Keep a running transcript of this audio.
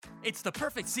It's the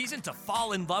perfect season to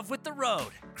fall in love with the road.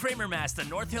 Kramer Mazda,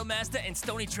 North Hill Mazda, and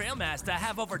Stony Trail Mazda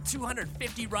have over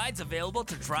 250 rides available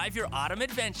to drive your autumn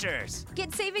adventures.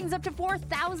 Get savings up to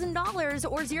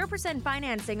 $4,000 or 0%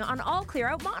 financing on all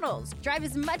clear-out models. Drive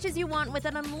as much as you want with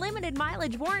an unlimited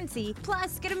mileage warranty,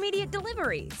 plus get immediate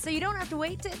delivery, so you don't have to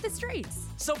wait to hit the streets.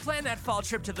 So plan that fall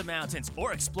trip to the mountains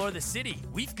or explore the city.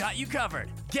 We've got you covered.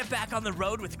 Get back on the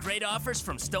road with great offers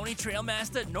from Stony Trail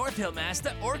Mazda, North Hill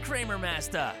Mazda, or Kramer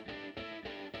Mazda.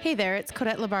 Hey there, it's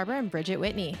Codette LaBarbera and Bridget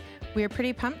Whitney. We are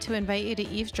pretty pumped to invite you to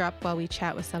eavesdrop while we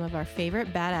chat with some of our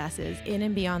favorite badasses in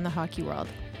and beyond the hockey world.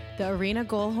 The arena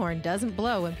goal horn doesn't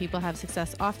blow when people have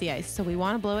success off the ice, so we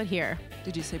want to blow it here.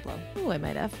 Did you say blow? Ooh, I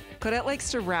might have. Codette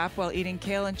likes to rap while eating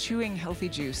kale and chewing healthy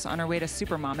juice on her way to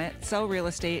Supermom, sell real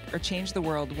estate, or change the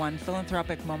world one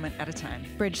philanthropic moment at a time.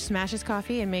 Bridge smashes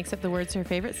coffee and makes up the words to her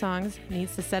favorite songs,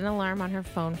 needs to set an alarm on her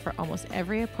phone for almost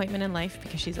every appointment in life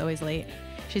because she's always late.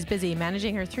 She's busy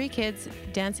managing her 3 kids,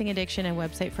 dancing addiction, and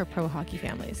website for pro hockey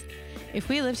families. If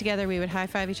we lived together, we would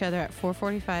high-five each other at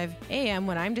 4:45 a.m.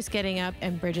 when I'm just getting up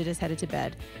and Bridget is headed to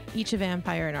bed, each a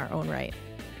vampire in our own right.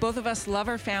 Both of us love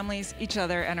our families, each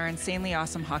other, and our insanely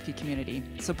awesome hockey community.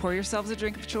 So pour yourselves a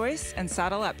drink of choice and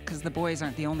saddle up, because the boys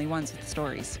aren't the only ones with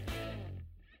stories.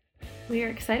 We are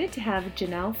excited to have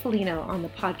Janelle Felino on the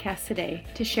podcast today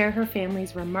to share her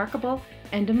family's remarkable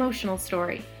and emotional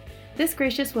story. This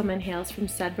gracious woman hails from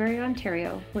Sudbury,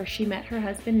 Ontario, where she met her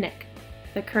husband Nick,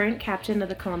 the current captain of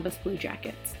the Columbus Blue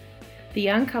Jackets. The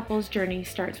young couple's journey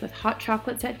starts with hot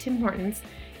chocolates at Tim Hortons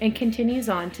and continues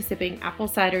on to sipping apple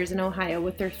ciders in Ohio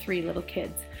with their 3 little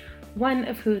kids, one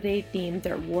of who they themed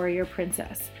their warrior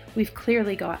princess. We've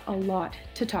clearly got a lot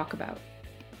to talk about.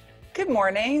 Good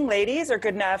morning, ladies, or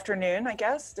good afternoon, I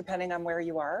guess, depending on where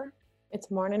you are. It's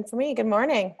morning for me. Good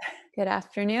morning. Good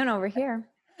afternoon over here.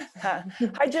 Hi,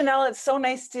 Janelle. It's so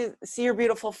nice to see your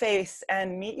beautiful face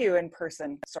and meet you in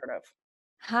person, sort of.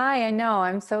 Hi, I know.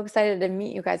 I'm so excited to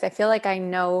meet you guys. I feel like I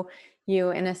know you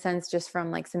in a sense just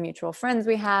from like some mutual friends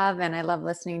we have, and I love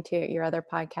listening to your other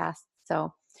podcasts.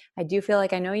 So I do feel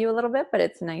like I know you a little bit, but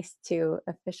it's nice to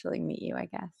officially meet you, I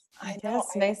guess. I know.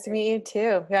 It's nice to meet you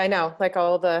too. Yeah, I know. Like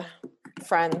all the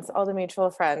friends, all the mutual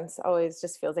friends, always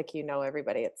just feels like you know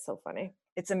everybody. It's so funny.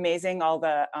 It's amazing all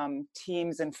the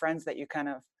teams and friends that you kind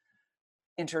of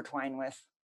intertwine with.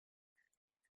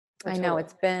 I know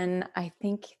it's been, I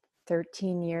think,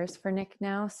 13 years for Nick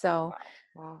now. So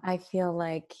Wow. I feel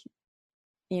like,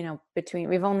 you know,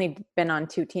 we've only been on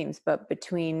 2 teams, but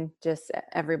between just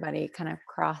everybody kind of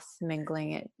cross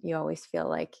mingling it, you always feel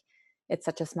like it's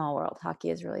such a small world.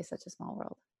 Hockey is really such a small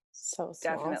world. So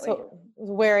small. Definitely. So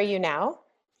where are you now?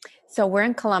 So we're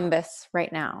in Columbus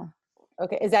right now.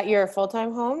 Okay. Is that your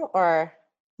full-time home or?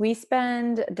 We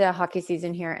spend the hockey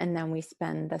season here, and then we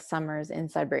spend the summers in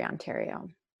Sudbury, Ontario.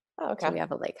 Oh, okay. So we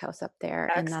have a lake house up there,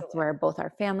 Excellent. and that's where both our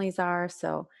families are.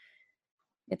 So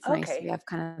it's nice. Okay. We have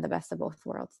kind of the best of both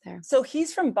worlds there. So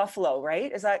he's from Buffalo,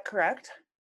 right? Is that correct?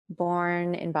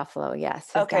 Born in Buffalo,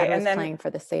 yes. His Okay, dad was and then- playing for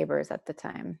the Sabres at the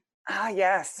time. Ah,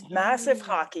 yes. Massive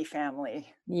hockey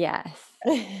family. Yes.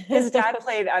 His dad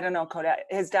played, I don't know, Codette,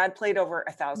 his dad played over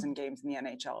 1,000 games in the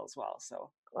NHL as well. So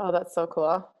Oh, that's so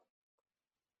cool.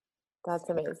 That's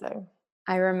amazing.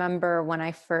 I remember when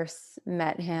I first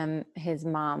met him, his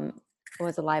mom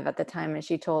was alive at the time, and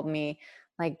she told me,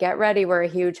 like, get ready, we're a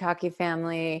huge hockey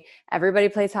family. Everybody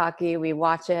plays hockey. We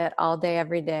watch it all day,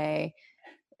 every day.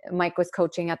 Mike was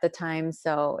coaching at the time,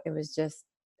 so it was just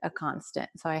a constant.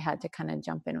 So I had to kind of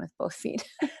jump in with both feet.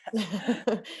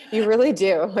 You really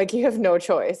do. Like you have no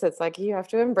choice. It's like you have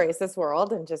to embrace this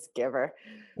world and just give her.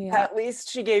 Yeah, at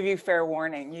least she gave you fair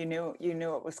warning. You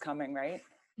knew it was coming, right?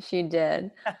 she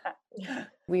did.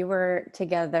 We were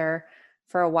together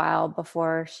for a while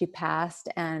before she passed,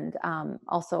 and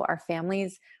also our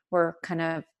families were kind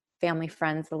of family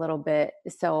friends a little bit,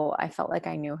 so I felt like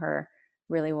I knew her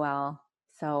really well.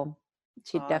 So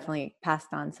she definitely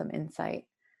passed on some insight.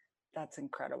 That's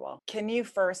incredible. Can you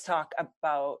first talk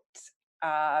about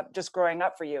just growing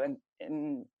up for you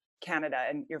in Canada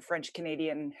and your French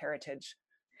Canadian heritage?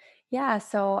 Yeah,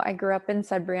 so I grew up in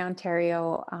Sudbury,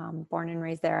 Ontario, born and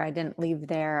raised there. I didn't leave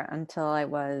there until I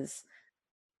was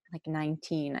like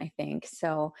 19, I think.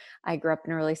 So I grew up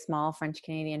in a really small French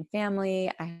Canadian family.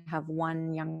 I have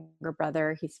one younger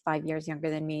brother. He's 5 years younger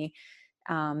than me.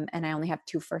 And I only have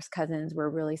 2 first cousins. We're a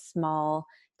really small,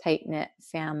 tight-knit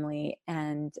family.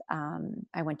 And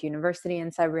I went to university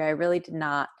in Sudbury. I really did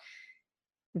not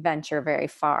venture very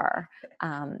far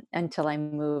until I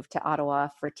moved to Ottawa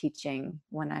for teaching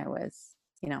when I was,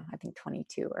 I think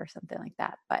 22 or something like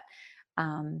that. But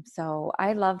so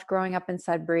I loved growing up in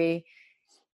Sudbury.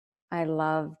 I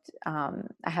loved, I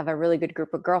have a really good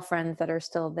group of girlfriends that are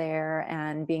still there,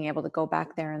 and being able to go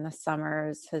back there in the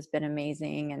summers has been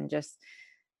amazing, and just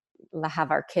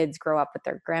have our kids grow up with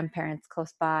their grandparents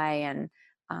close by, and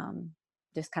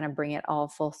just kind of bring it all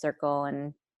full circle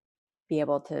and be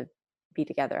able to be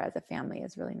together as a family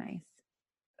is really nice.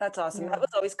 That's awesome. That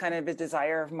was always kind of a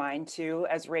desire of mine too,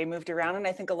 as Ray moved around. And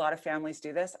I think a lot of families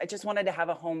do this. I just wanted to have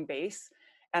a home base,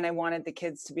 and I wanted the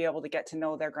kids to be able to get to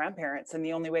know their grandparents. And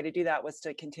the only way to do that was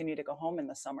to continue to go home in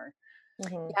the summer.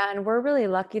 Yeah, and we're really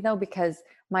lucky though, because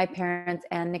my parents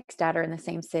and Nick's dad are in the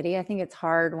same city. I think it's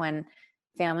hard when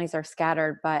families are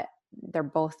scattered, but they're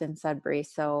both in Sudbury,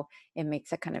 so it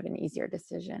makes it kind of an easier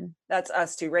decision. That's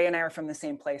us too. Ray and I are from the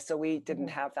same place, so we didn't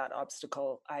have that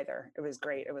obstacle either. It was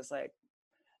great. It was like,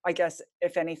 I guess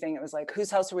if anything, it was like, whose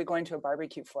house are we going to a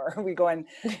barbecue for? Are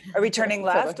we turning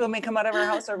left when we come out of our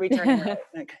house, or are we turning right?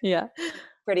 Like, Yeah.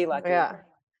 pretty lucky. Yeah.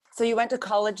 So you went to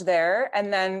college there,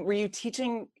 and then were you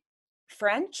teaching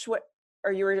French?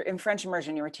 Or you were in French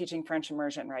immersion? You were teaching French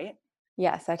immersion, right?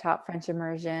 Yes, I taught French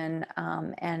immersion.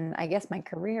 And I guess my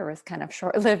career was kind of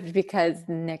short-lived because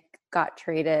Nick got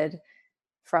traded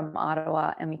from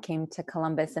Ottawa and we came to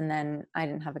Columbus, and then I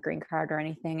didn't have a green card or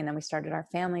anything. And then we started our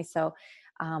family. So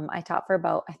I taught for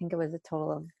about, I think it was a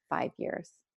total of 5 years.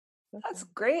 That's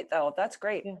great though. That's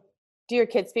great. Yeah. Do your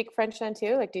kids speak French then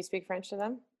too? Like, do you speak French to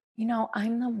them? You know,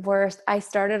 I'm the worst. I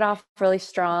started off really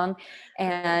strong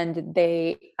and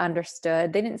they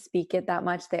understood. They didn't speak it that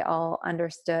much. They all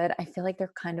understood. I feel like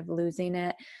they're kind of losing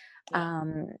it.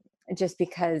 Just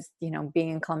because, you know, being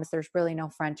in Columbus, there's really no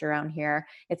French around here.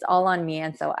 It's all on me.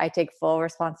 And so I take full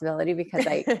responsibility because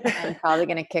I'm probably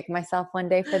going to kick myself one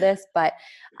day for this, but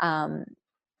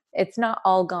it's not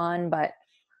all gone, but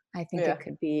I think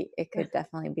it could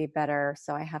definitely be better.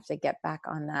 So I have to get back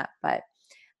on that, but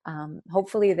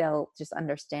hopefully they'll just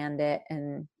understand it,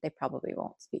 and they probably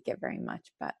won't speak it very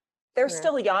much, but they're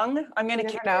still young. I'm going to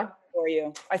kick it for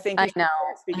you. I think you should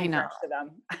start speaking French to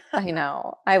them. I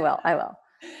know. I will.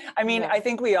 I mean, I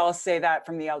think we all say that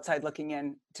from the outside looking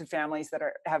in to families that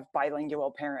have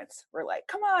bilingual parents. We're like,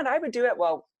 come on, I would do it.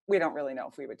 Well, we don't really know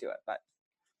if we would do it, but.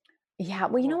 Yeah.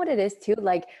 Well, you know what it is too,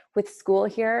 like with school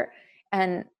here,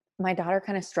 and my daughter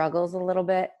kind of struggles a little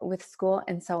bit with school.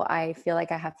 And so I feel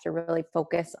like I have to really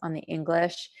focus on the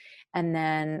English, and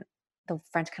then the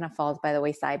French kind of falls by the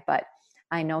wayside, but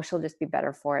I know she'll just be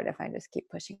better for it if I just keep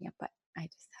pushing it, but I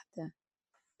just have to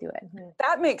do it.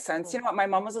 That makes sense. You know what? My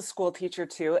mom was a school teacher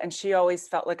too, and she always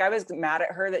felt like I was mad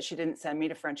at her that she didn't send me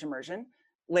to French immersion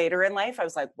later in life. I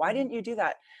was like, why didn't you do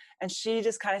that? And she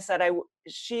just kind of said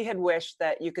she had wished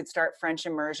that you could start French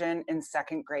immersion in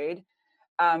second grade,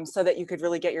 so that you could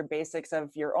really get your basics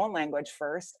of your own language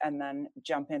first and then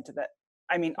jump into the,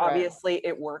 I mean, obviously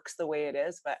it works the way it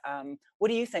is, but what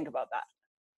do you think about that?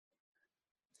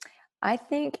 I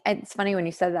think it's funny when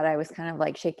you said that, I was kind of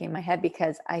like shaking my head,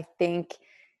 because I think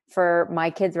for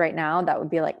my kids right now, that would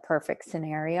be like perfect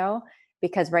scenario,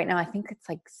 because right now I think it's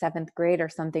like 7th grade or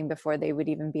something before they would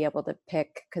even be able to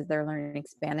pick, because they're learning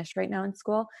Spanish right now in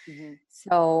school.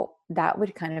 So that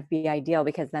would kind of be ideal,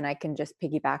 because then I can just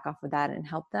piggyback off of that and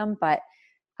help them. But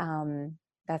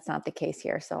that's not the case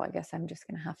here. So I guess I'm just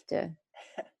going to have to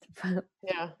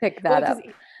pick that up.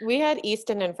 We had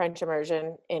Easton in French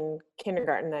immersion in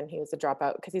kindergarten, and he was a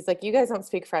dropout because he's like, you guys don't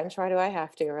speak French, why do I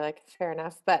have to? We're like, fair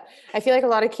enough. But I feel like a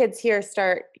lot of kids here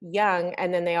start young,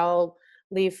 and then they all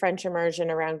leave French immersion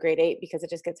around grade 8 because it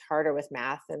just gets harder with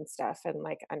math and stuff, and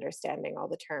like understanding all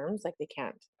the terms. Like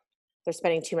they're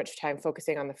spending too much time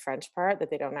focusing on the French part that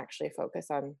they don't actually focus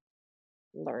on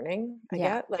learning.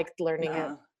 Like learning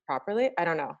it properly. I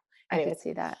don't know. I could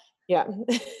see that. Yeah.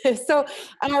 So,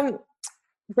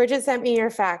 Bridget sent me your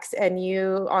facts, and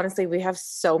you, honestly, we have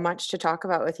so much to talk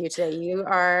about with you today. You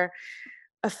are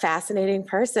a fascinating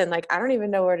person. Like, I don't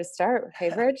even know where to start. Hey,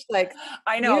 Bridge, like,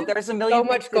 I know there's a million so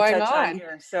much going on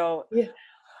here. So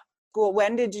cool.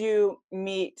 When did you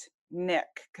meet Nick?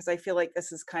 Because I feel like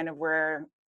this is kind of where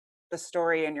the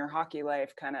story in your hockey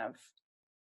life kind of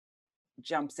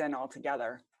jumps in all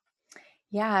together.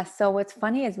 Yeah. So what's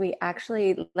funny is we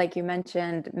actually, like you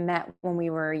mentioned, met when we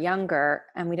were younger,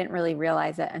 and we didn't really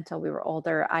realize it until we were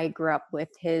older. I grew up with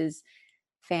his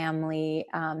family.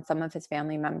 Some of his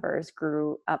family members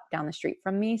grew up down the street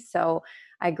from me. So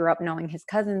I grew up knowing his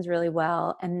cousins really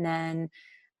well. And then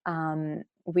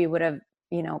we would have,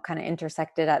 kind of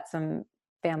intersected at some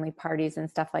family parties and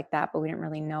stuff like that, but we didn't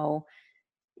really know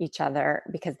each other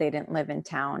because they didn't live in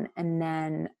town. And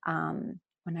then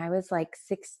when I was like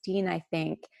 16, I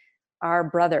think, our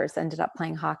brothers ended up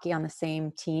playing hockey on the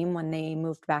same team when they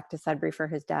moved back to Sudbury for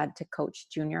his dad to coach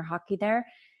junior hockey there.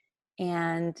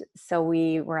 And so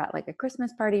we were at like a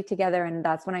Christmas party together. And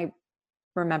that's when I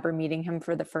remember meeting him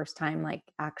for the first time, like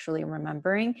actually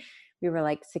remembering. We were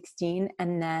like 16.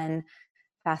 And then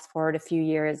fast forward a few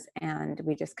years and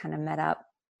we just kind of met up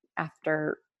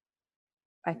after,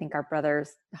 I think, our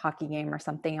brother's hockey game or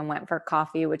something, and went for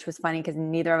coffee, which was funny because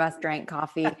neither of us drank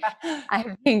coffee.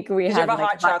 I think we Did you had have a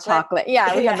like hot chocolate?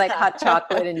 Yeah, we had like Yeah. hot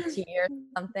chocolate and tea or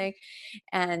something.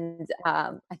 And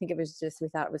I think it was just, we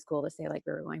thought it was cool to say like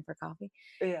we were going for coffee.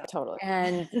 Yeah. Totally.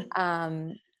 And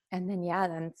then yeah,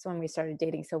 then that's when we started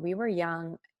dating. So we were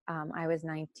young. I was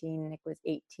 19, Nick was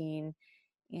 18,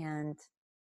 and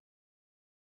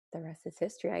the rest is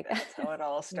history, I guess. That's how it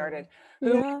all started.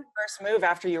 Who made the first move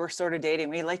after you were sort of dating?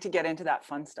 We like to get into that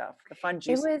fun stuff, the fun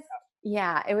juicy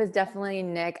stuff. It was definitely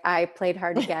Nick. I played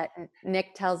hard to get.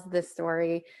 Nick tells this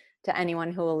story to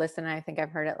anyone who will listen. I think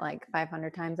I've heard it like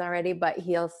 500 times already, but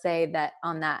he'll say that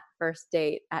on that first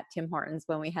date at Tim Hortons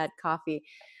when we had coffee,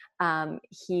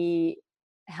 he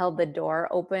held the door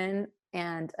open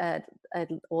and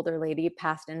an older lady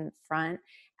passed in front,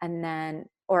 and then,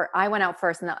 or I went out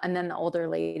first, and then the older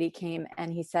lady came,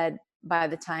 and he said by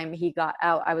the time he got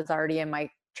out, I was already in my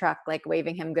truck, like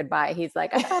waving him goodbye. He's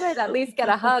like, I thought I'd at least get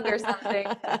a hug or something.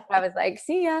 I was like,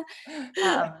 see ya.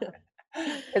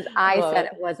 Because I said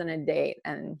it wasn't a date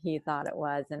and he thought it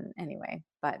was. And anyway,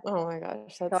 but oh my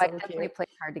gosh, that's so I so definitely cute. played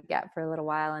hard to get for a little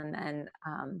while, and then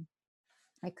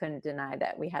I couldn't deny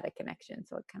that we had a connection.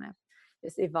 So it kind of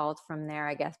just evolved from there,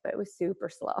 I guess, but it was super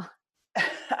slow.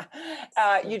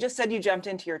 You just said you jumped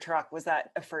into your truck. Was that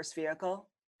a first vehicle?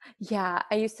 Yeah,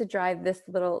 I used to drive this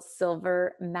little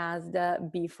silver Mazda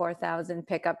B4000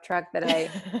 pickup truck that I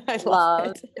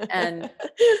loved. And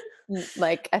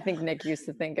like, I think Nick used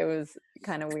to think it was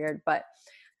kind of weird, but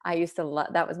I used to love,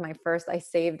 that was my first, I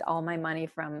saved all my money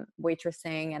from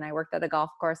waitressing, and I worked at a golf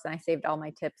course, and I saved all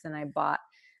my tips, and I bought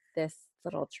this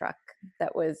little truck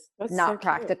that was not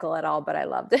practical at all, but I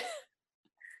loved it.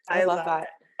 I love that.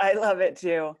 I love it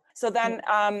too. So then,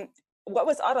 what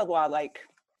was Ottawa like?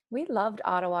 We loved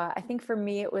Ottawa. I think for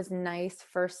me, it was nice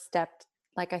first step.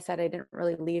 Like I said, I didn't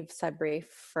really leave Sudbury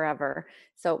forever.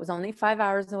 So it was only 5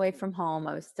 hours away from home.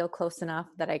 I was still close enough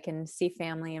that I can see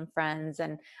family and friends.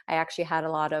 And I actually had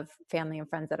a lot of family and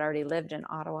friends that already lived in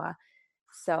Ottawa.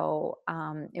 So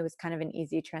it was kind of an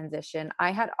easy transition.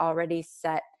 I had already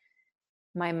set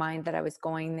my mind that I was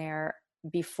going there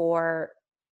before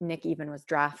Nick even was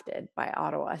drafted by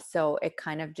Ottawa. So it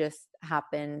kind of just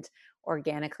happened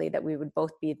organically that we would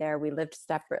both be there. We lived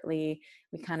separately.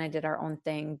 We kind of did our own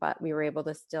thing, but we were able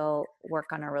to still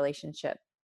work on our relationship,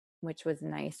 which was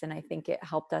nice. And I think it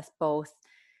helped us both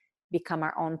become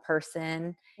our own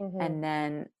person, and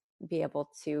then be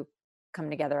able to come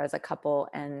together as a couple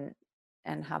and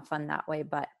have fun that way,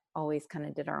 but always kind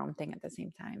of did our own thing at the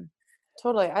same time.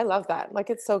 Totally. I love that.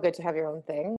 Like, it's so good to have your own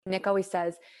thing. Nick always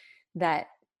says that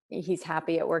he's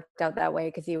happy it worked out that way,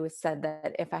 because he always said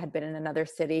that if I had been in another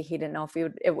city, he didn't know if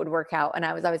it would work out. And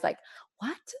I was always like,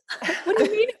 what? What do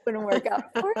you mean it wouldn't work out?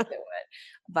 Of course it would.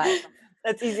 But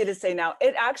that's easy to say now.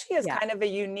 It actually is kind of a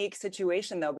unique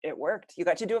situation, though. It worked. You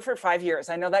got to do it for 5 years.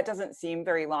 I know that doesn't seem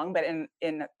very long, but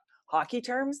in hockey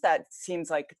terms, that seems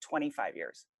like 25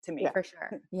 years to me. For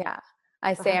sure. Yeah.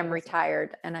 I say I'm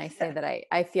retired, and I say that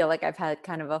I feel like I've had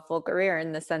kind of a full career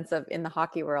in the sense of, in the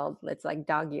hockey world, it's like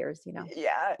dog years, you know?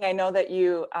 Yeah. I know that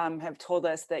you have told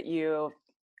us that you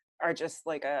are just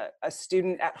like a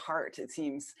student at heart, it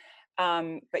seems.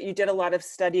 But you did a lot of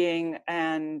studying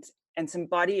and some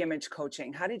body image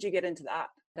coaching. How did you get into that?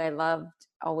 I loved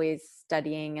always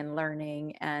studying and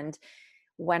learning. And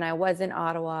when I was in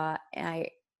Ottawa, I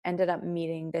ended up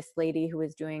meeting this lady who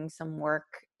was doing some work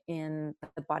in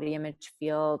the body image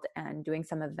field and doing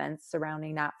some events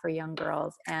surrounding that for young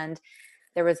girls. And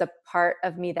there was a part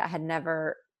of me that had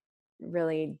never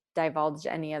really divulged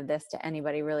any of this to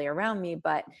anybody really around me,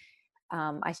 but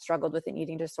I struggled with an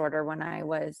eating disorder when I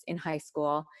was in high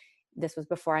school. This was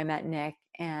before I met Nick,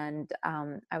 and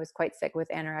I was quite sick with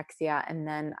anorexia. And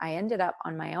then I ended up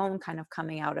on my own kind of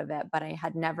coming out of it, but I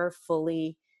had never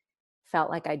fully felt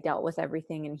like I dealt with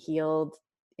everything and healed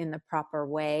in the proper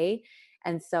way.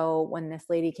 And so when this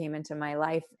lady came into my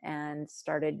life and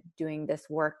started doing this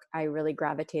work, I really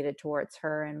gravitated towards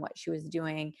her and what she was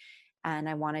doing. And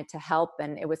I wanted to help.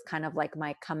 And it was kind of like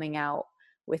my coming out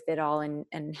with it all,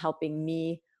 and helping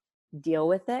me deal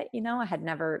with it. You know, I had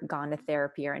never gone to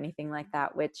therapy or anything like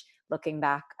that, which looking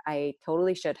back, I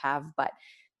totally should have. But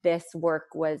this work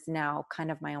was now kind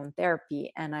of my own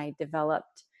therapy. And I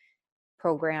developed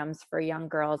programs for young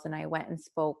girls, and I went and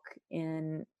spoke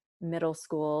in middle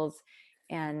schools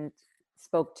and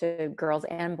spoke to girls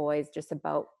and boys just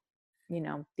about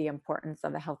the importance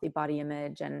of a healthy body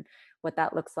image and what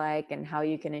that looks like and how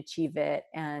you can achieve it.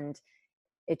 And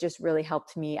it just really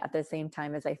helped me at the same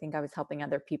time as I think I was helping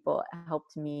other people. It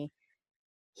helped me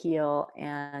heal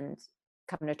and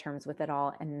come to terms with it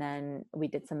all. And then we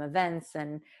did some events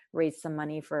and raised some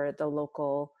money for the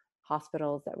local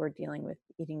hospitals that were dealing with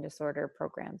eating disorder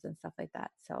programs and stuff like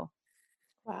that. So,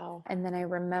 Wow. and then I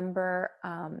remember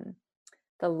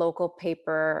the local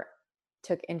paper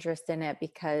took interest in it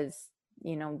because,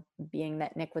 being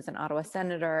that Nick was an Ottawa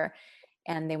senator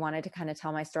and they wanted to kind of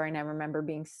tell my story. And I remember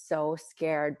being so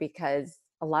scared because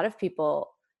a lot of people,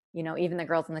 even the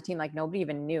girls on the team, like nobody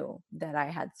even knew that I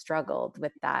had struggled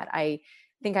with that. I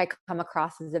think I come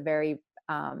across as a very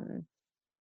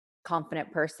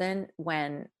confident person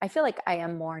when I feel like I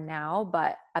am more now,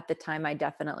 but at the time I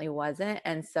definitely wasn't.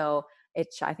 And so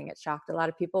I think it shocked a lot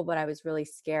of people, but I was really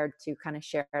scared to kind of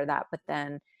share that. But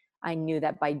then I knew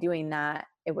that by doing that,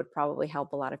 it would probably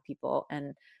help a lot of people.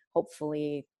 And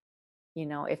hopefully,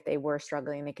 if they were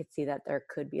struggling, they could see that there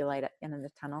could be a light at the end of the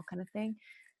tunnel kind of thing.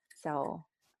 So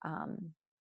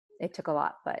it took a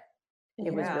lot, but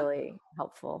it was really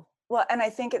helpful. Well, and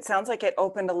I think it sounds like it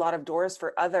opened a lot of doors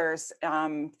for others,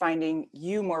 finding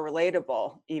you more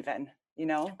relatable even,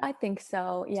 I think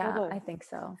so. Yeah, Totally. I think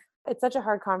so. It's such a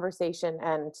hard conversation,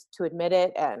 and to admit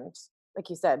it, and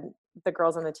like you said, the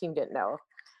girls on the team didn't know.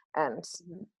 And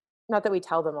not that we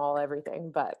tell them all everything,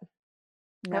 but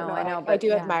No, I know, I but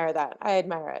do admire that. I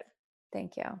admire it.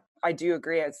 Thank you. I do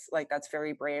agree. It's like, that's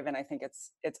very brave. And I think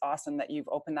it's awesome that you've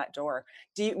opened that door.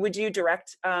 Would you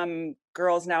direct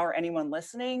girls now or anyone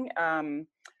listening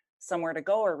somewhere to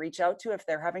go or reach out to if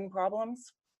they're having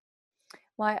problems?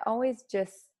 Well, I always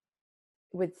just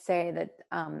would say that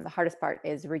the hardest part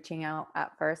is reaching out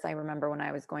at first. I remember when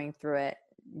I was going through it,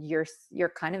 you're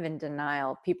kind of in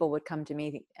denial. People would come to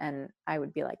me and I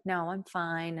would be like, no, I'm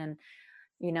fine. And,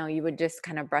 you would just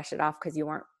kind of brush it off because you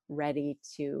weren't ready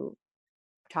to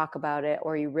talk about it,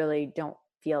 or you really don't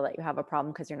feel that you have a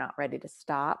problem because you're not ready to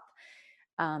stop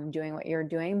doing what you're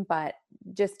doing. But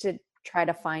just to try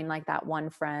to find like that one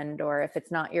friend, or if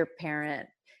it's not your parent,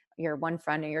 your one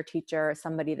friend or your teacher, or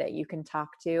somebody that you can talk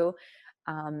to.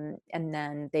 And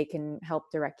then they can help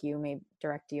direct you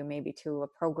maybe to a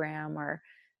program or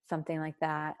something like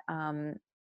that.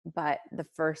 But the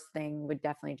first thing would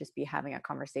definitely just be having a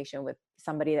conversation with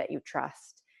somebody that you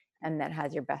trust and that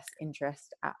has your best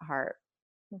interest at heart.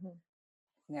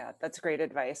 Yeah, that's great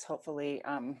advice. Hopefully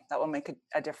that will make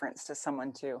a difference to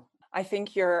someone too. I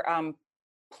think your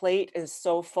plate is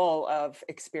so full of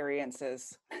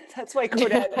experiences. That's why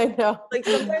Codette, I know. like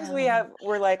sometimes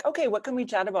we're like, okay, what can we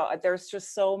chat about? There's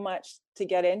just so much to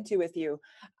get into with you.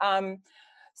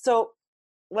 So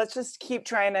let's just keep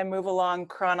trying to move along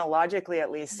chronologically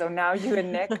at least. So now you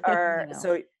and Nick are,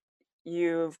 so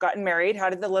you've gotten married. How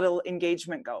did the little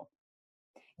engagement go?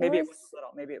 Maybe it was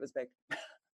little, maybe it was big.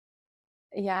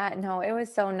 Yeah, no, it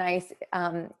was so nice.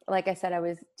 Like I said, I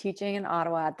was teaching in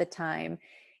Ottawa at the time.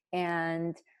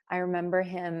 And I remember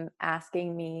him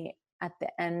asking me at the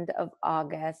end of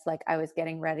August, like I was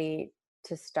getting ready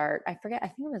to start, I think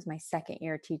it was my second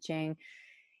year teaching.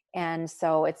 And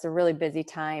so it's a really busy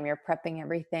time. You're prepping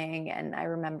everything. And I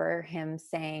remember him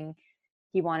saying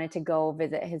he wanted to go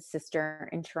visit his sister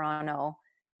in Toronto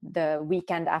the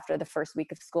weekend after the first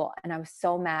week of school. And I was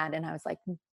so mad. And I was like,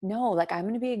 no, like I'm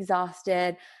going to be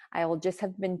exhausted. I will just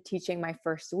have been teaching my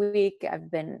first week.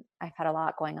 I've had a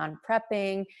lot going on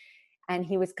prepping. And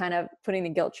he was kind of putting the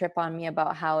guilt trip on me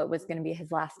about how it was going to be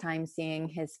his last time seeing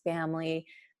his family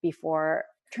before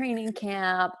training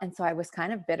camp. And so I was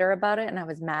kind of bitter about it. And I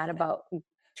was mad about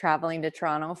traveling to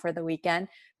Toronto for the weekend.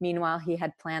 Meanwhile, he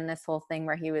had planned this whole thing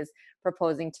where he was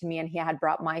proposing to me and he had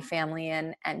brought my family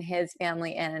in and his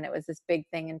family in. And it was this big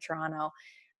thing in Toronto.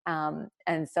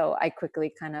 And so I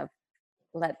quickly kind of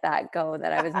let that go,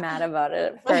 that I was mad about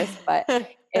it at first, but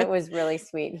it was really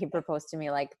sweet. He proposed to me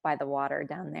like by the water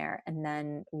down there. And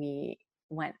then we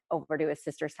went over to his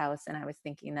sister's house and I was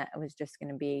thinking that it was just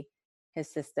going to be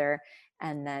his sister.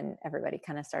 And then everybody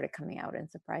kind of started coming out and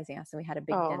surprising us. So we had a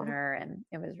big dinner and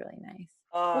it was really nice.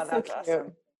 Oh, that's so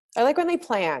awesome. I like when they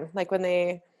plan, like when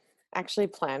they actually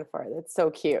plan for it. It's so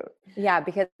cute. Yeah,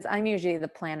 because I'm usually the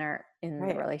planner in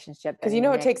the relationship. Because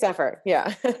it takes effort.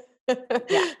 Yeah.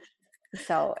 Yeah.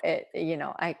 So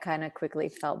I kind of quickly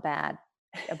felt bad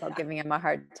about giving him a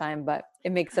hard time, but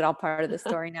it makes it all part of the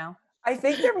story now. I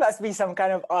think there must be some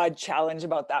kind of odd challenge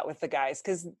about that with the guys,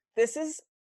 because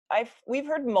we've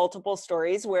heard multiple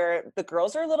stories where the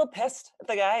girls are a little pissed at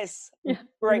the guys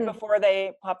before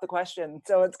they pop the question.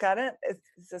 So it's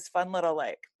this fun little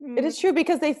It is true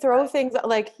because they throw things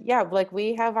like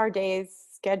we have our days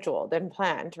scheduled and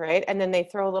planned, right? And then they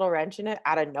throw a little wrench in it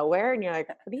out of nowhere, and you're like,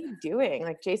 "What are you doing?"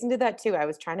 Like Jason did that too. I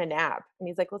was trying to nap, and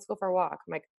he's like, "Let's go for a walk."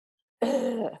 I'm like,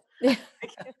 "Ugh." Yeah.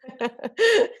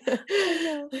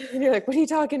 And you're like, "What are you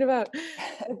talking about?"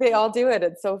 They all do it.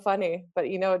 It's so funny, but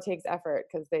it takes effort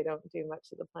because they don't do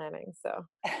much of the planning. So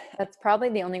That's probably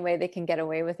the only way they can get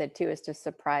away with it too, is to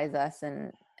surprise us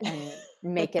and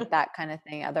make it that kind of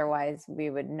thing. Otherwise, we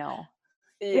would know.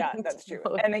 Yeah, that's true.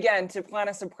 And again, to plan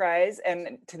a surprise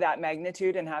and to that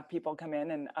magnitude and have people come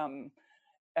in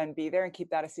and be there and keep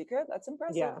that a secret, that's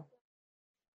impressive. Yeah,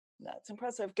 That's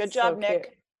impressive. Good so job, cute.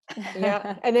 Nick.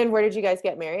 Yeah. And then where did you guys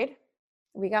get married?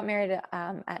 We got married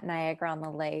at Niagara on the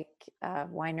Lake,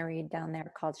 winery down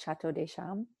there called Chateau des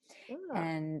Champs. Oh.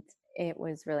 And it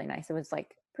was really nice. It was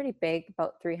like pretty big,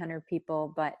 about 300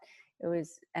 people, but it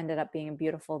ended up being a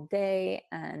beautiful day,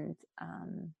 and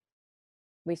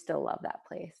we still love that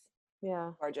place.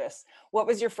 Yeah. Gorgeous. What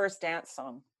was your first dance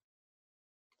song?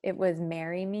 It was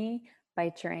Marry Me by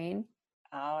Train.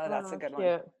 Oh, that's a good one.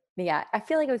 Cute. Yeah, I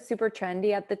feel like it was super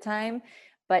trendy at the time,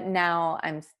 but now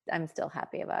I'm still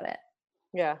happy about it.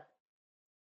 Yeah.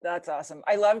 That's awesome.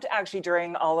 I loved actually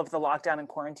during all of the lockdown and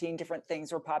quarantine, different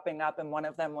things were popping up. And one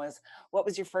of them was, what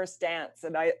was your first dance?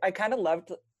 And I kind of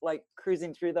loved like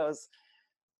cruising through those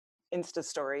Insta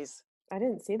stories. I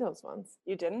didn't see those ones.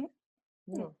 You didn't?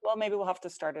 No. Well, maybe we'll have to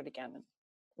start it again.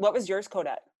 What was yours,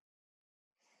 Codette?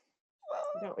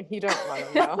 No, you don't want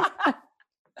to know.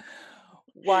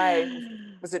 Why?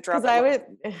 Was it dropped? I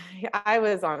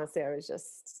was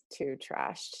just too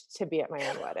trashed to be at my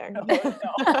own wedding.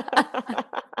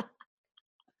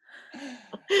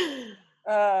 Oh,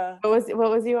 no.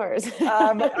 What was yours?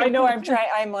 I know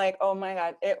I'm like, oh my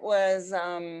God. It was,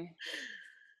 oh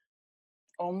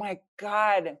my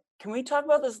God. Can we talk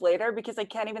about this later? Because I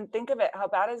can't even think of it. How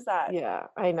bad is that? Yeah,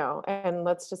 I know. And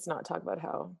let's just not talk about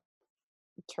how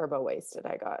turbo wasted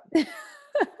I got.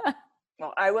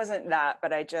 Well, I wasn't that,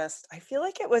 but I feel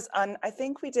like it was I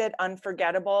think we did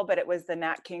Unforgettable, but it was the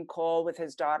Nat King Cole with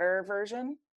his daughter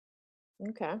version.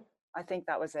 Okay. I think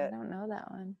that was I it. don't know that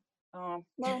one. Oh,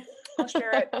 well, I'll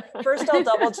share it. First, I'll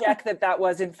double check that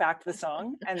was in fact the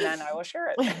song, and then I will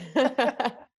share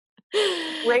it.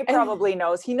 Ray probably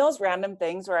knows. He knows random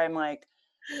things where I'm like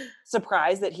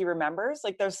surprised that he remembers.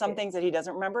 Like there's some things that he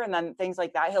doesn't remember, and then things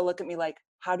like that, he'll look at me like,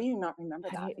 how do you not remember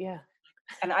that? Yeah.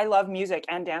 And I love music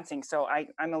and dancing, so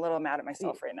I'm a little mad at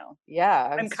myself right now.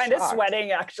 Yeah. I'm kind of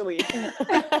sweating actually.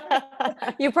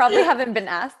 You probably haven't been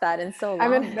asked that in so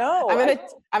long.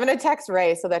 I'm gonna text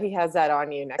Ray so that he has that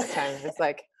on you next time. It's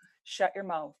like, shut your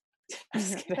mouth.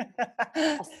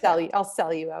 I'll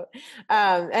sell you out.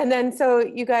 And then so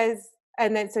you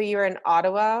were in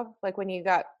Ottawa, like when you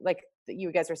got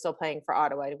you guys were still playing for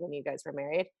Ottawa when you guys were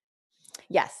married?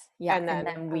 Yes. Yeah. And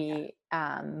then we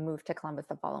moved to Columbus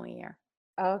the following year.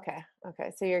 Oh, okay. Okay.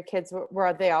 So your kids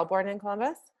were they all born in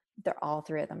Columbus? They're all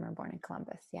three of them are born in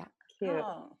Columbus. Yeah. Cute.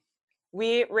 Oh.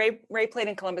 Ray played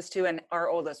in Columbus too, and our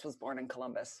oldest was born in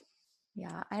Columbus.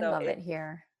 Yeah, I love it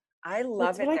here. I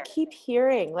love That's what I keep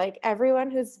hearing. Like everyone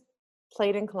who's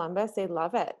played in Columbus, they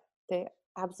love it. They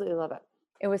absolutely love it.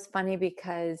 It was funny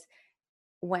because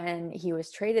when he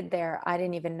was traded there, I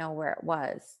didn't even know where it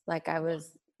was. Like I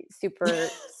was super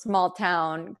small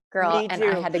town girl, and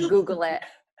I had to Google it,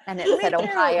 and it said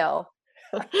Ohio.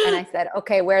 And I said,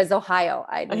 okay, where's Ohio?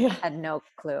 I had no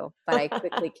clue, but I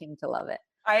quickly came to love it.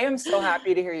 I am so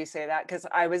happy to hear you say that because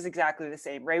I was exactly the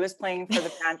same. Ray was playing for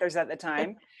the Panthers at the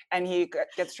time, and he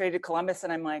gets traded to Columbus,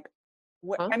 and I'm like,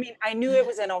 what? I mean, I knew it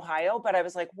was in Ohio, but I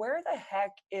was like, where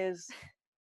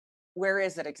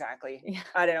is it exactly? Yeah.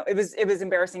 I don't know. It was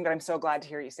embarrassing, but I'm so glad to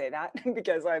hear you say that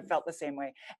because I felt the same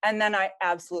way. And then I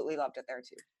absolutely loved it there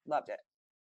too. Loved it.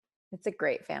 It's a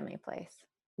great family place.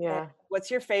 Yeah.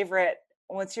 What's your favorite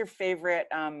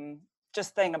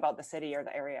just thing about the city or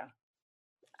the area?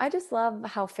 I just love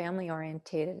how family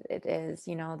orientated it is.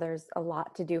 You know, there's a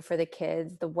lot to do for the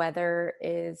kids. The weather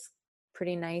is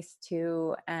pretty nice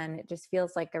too. And it just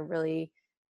feels like a really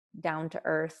down to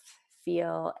earth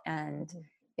feel. And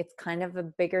it's kind of a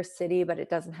bigger city, but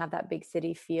it doesn't have that big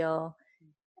city feel.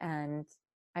 And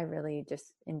I really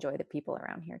just enjoy the people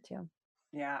around here too.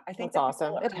 Yeah, I think that's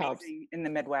awesome. It helps in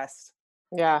the Midwest.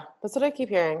 Yeah, that's what I keep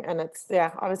hearing. And it's,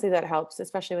 obviously that helps,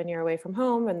 especially when you're away from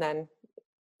home, and then,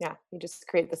 you just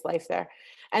create this life there.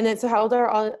 And then, so how old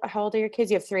are your kids?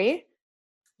 You have 3?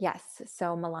 Yes.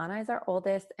 So Milana is our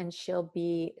oldest, and she'll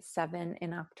be 7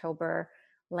 in October.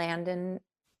 Landon,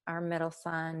 our middle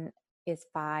son, is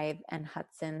 5, and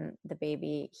Hudson, the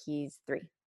baby, he's 3.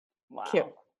 Wow.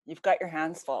 Cute. You've got your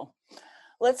hands full.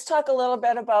 Let's talk a little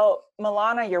bit about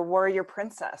Milana, your warrior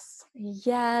princess.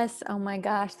 Yes. Oh my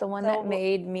gosh. The one that So,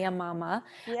 made me a mama.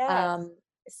 yes.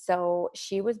 So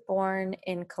she was born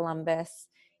in Columbus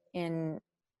in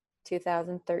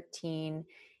 2013.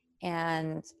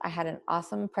 And I had an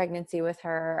awesome pregnancy with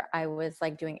her. I was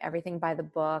like doing everything by the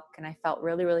book and I felt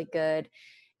really, really good.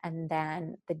 And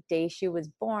then the day she was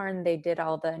born, they did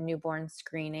all the newborn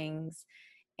screenings.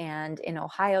 And in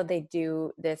Ohio, they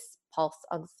do this pulse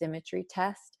oximetry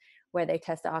test where they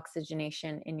test the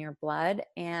oxygenation in your blood.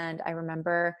 And I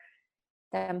remember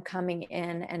them coming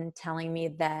in and telling me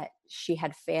that she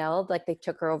had failed. Like they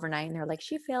took her overnight and they're like,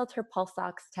 she failed her pulse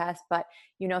ox test. But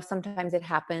you know, sometimes it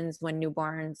happens when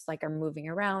newborns like are moving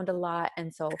around a lot.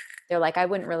 And so they're like, I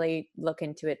wouldn't really look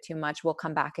into it too much. We'll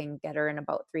come back and get her in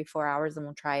about 3-4 hours and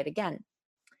we'll try it again.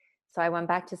 So I went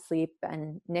back to sleep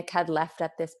and Nick had left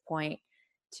at this point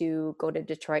to go to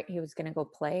Detroit. He was going to go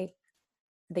play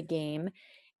the game.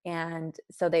 And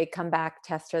so they come back,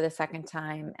 test her the second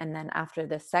time. And then after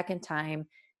the second time,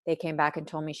 they came back and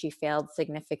told me she failed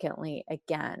significantly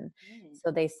again.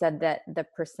 So they said that the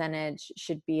percentage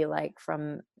should be like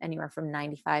from anywhere from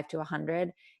 95 to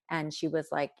 100. And she was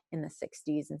like in the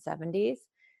 60s and 70s.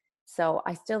 So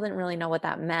I still didn't really know what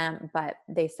that meant, but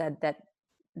they said that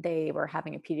they were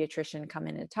having a pediatrician come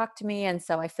in and talk to me. And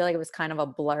so I feel like it was kind of a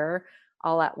blur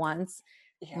all at once.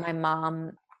 Yeah. My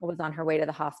mom was on her way to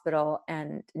the hospital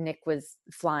and Nick was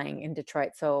flying in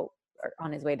Detroit. So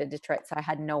on his way to Detroit. So I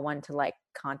had no one to like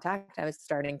contact. I was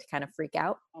starting to kind of freak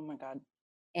out. Oh my God.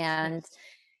 And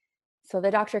so the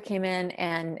doctor came in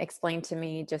and explained to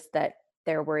me just that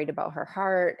they're worried about her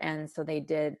heart. And so they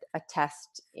did a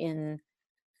test in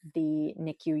the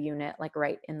NICU unit, like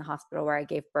right in the hospital where I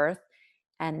gave birth.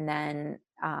 And then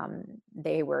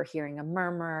they were hearing a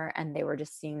murmur and they were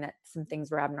just seeing that some things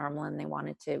were abnormal and they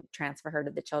wanted to transfer her to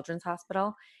the children's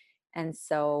hospital. And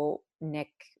so Nick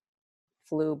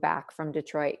flew back from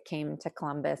Detroit, came to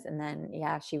Columbus, and then,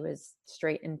 yeah, she was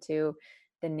straight into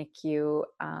the NICU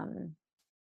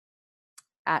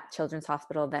at Children's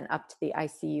Hospital, then up to the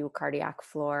ICU cardiac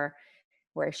floor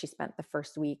where she spent the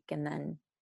first week. And then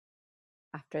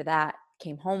after that,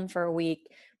 came home for a week,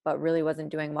 but really wasn't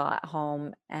doing well at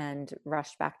home and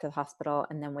rushed back to the hospital.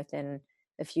 And then within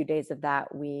a few days of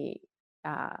that, we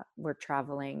were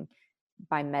traveling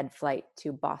by med flight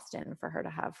to Boston for her to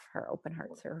have her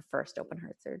first open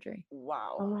heart surgery.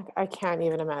 Wow. Oh my, I can't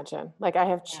even imagine. Like I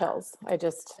have chills. I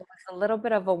just, It was a little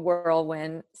bit of a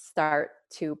whirlwind start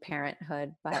to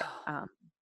parenthood, but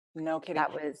No kidding.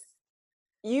 that was,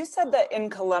 You said that in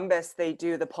Columbus, they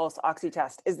do the pulse oxy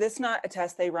test. Is this not a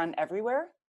test they run everywhere?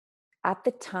 at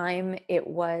the time, it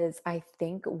was, I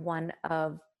think, one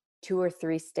of 2 or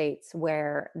 3 states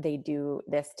where they do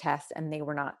this test, and they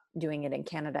were not doing it in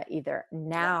Canada either.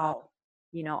 Now, Wow.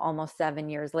 you know, almost 7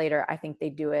 years later, I think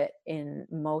they do it in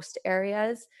most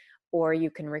areas, or you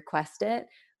can request it.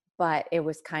 But it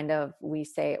was kind of, we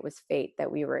say it was fate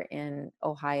that we were in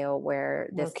Ohio where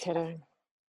no this kidding.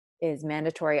 is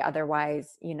mandatory.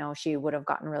 Otherwise, you know, she would have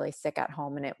gotten really sick at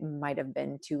home and it might have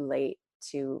been too late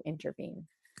to intervene.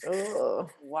 Oh,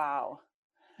 Wow.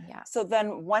 Yeah. So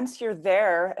then once you're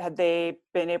there, had they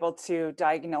been able to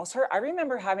diagnose her? I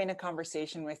remember having a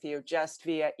conversation with you just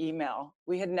via email.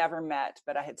 We had never met,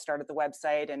 but I had started the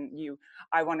website and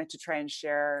I wanted to try and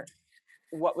share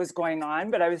what was going on,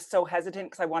 but I was so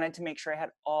hesitant because I wanted to make sure I had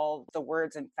all the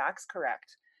words and facts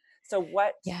correct. So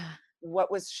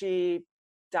what was she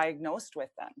diagnosed with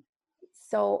then?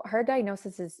 So her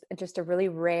diagnosis is just a really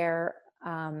rare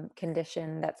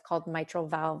condition that's called mitral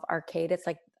valve arcade. It's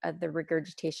like the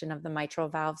regurgitation of the mitral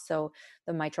valve. So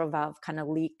the mitral valve kind of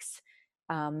leaks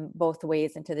both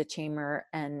ways into the chamber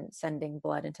and sending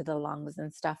blood into the lungs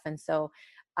and stuff. And so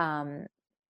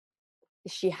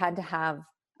she had to have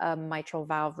a mitral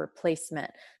valve replacement.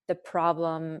 The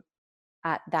problem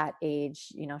at that age,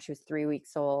 you know, she was 3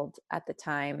 weeks old at the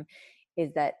time,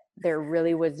 is that there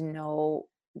really was no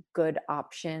good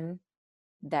option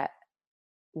that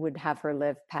would have her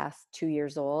live past 2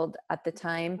 years old at the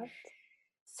time. what?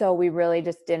 So we really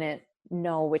just didn't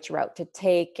know which route to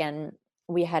take. And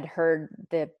we had heard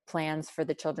the plans for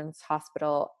the Children's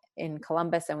Hospital in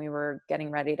Columbus, and we were getting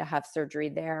ready to have surgery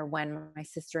there when my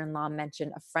sister-in-law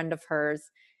mentioned a friend of hers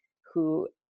whose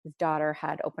daughter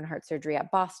had open heart surgery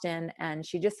at Boston. And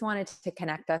she just wanted to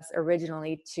connect us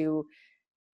originally to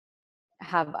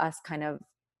have us kind of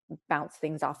bounce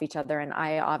things off each other. And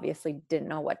I obviously didn't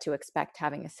know what to expect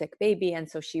having a sick baby. And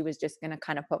so she was just going to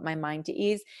kind of put my mind to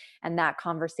ease. And that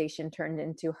conversation turned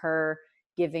into her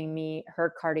giving me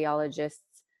her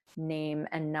cardiologist's name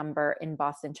and number in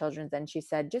Boston Children's. And she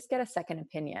said, just get a second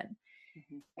opinion.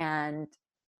 And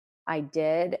I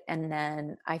did. And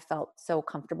then I felt so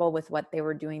comfortable with what they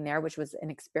were doing there, which was an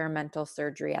experimental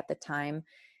surgery at the time.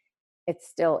 It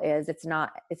still is. It's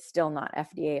still not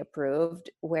FDA approved,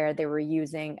 where they were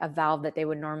using a valve that they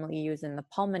would normally use in the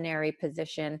pulmonary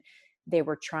position. They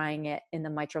were trying it in the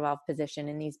mitral valve position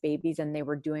in these babies, and they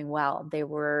were doing well. They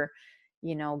were,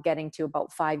 getting to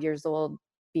about 5 years old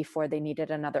before they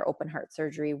needed another open heart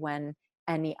surgery, when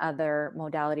any other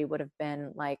modality would have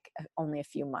been like only a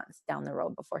few months down the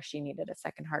road before she needed a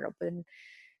second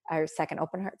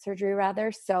open heart surgery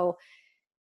rather. So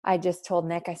I just told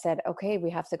Nick, I said, okay, we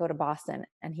have to go to Boston.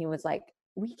 And he was like,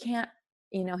 we can't,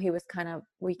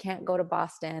 we can't go to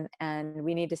Boston, and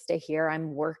we need to stay here.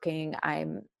 I'm working.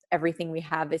 Everything we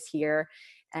have is here.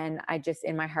 And I just,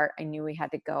 in my heart, I knew we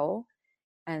had to go.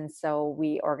 And so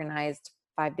we organized.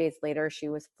 5 days later, she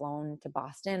was flown to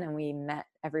Boston, and we met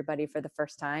everybody for the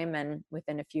first time. And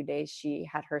within a few days, she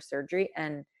had her surgery,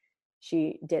 and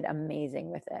she did amazing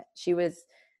with it. She was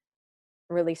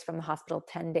released from the hospital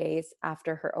 10 days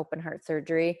after her open heart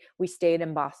surgery. We stayed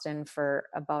in Boston for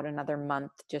about another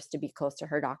month just to be close to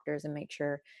her doctors and make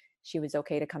sure she was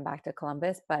okay to come back to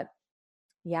Columbus. But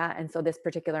yeah, and so this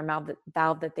particular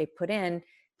valve that they put in,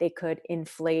 they could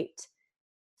inflate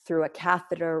through a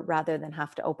catheter rather than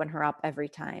have to open her up every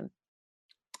time.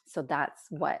 So that's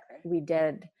what we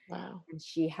did. Wow. And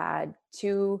she had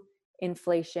 2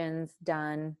 inflations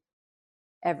done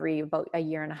every about a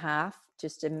year and a half.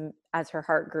 Just as her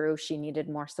heart grew, she needed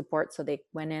more support. So they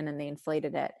went in and they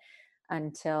inflated it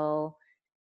until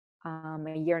a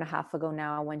year and a half ago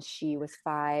now, when she was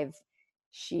 5,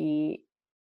 she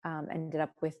ended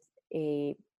up with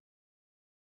a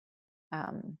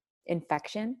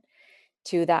infection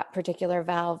to that particular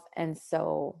valve. And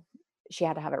so she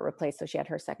had to have it replaced. So she had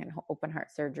her second open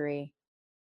heart surgery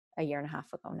a year and a half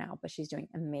ago now, but she's doing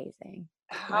amazing.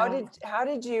 How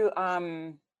did you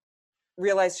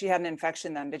realize she had an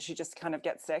infection then? Did she just kind of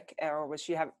get sick, or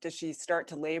did she start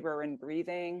to labor and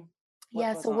breathing?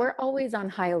 So we're always on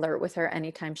high alert with her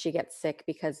anytime she gets sick,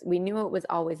 because we knew it was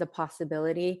always a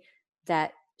possibility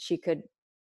that she could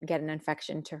get an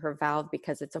infection to her valve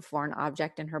because it's a foreign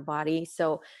object in her body.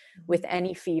 So with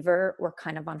any fever, we're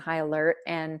kind of on high alert.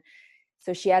 And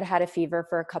so she had a fever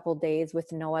for a couple days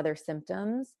with no other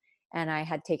symptoms. And I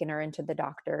had taken her into the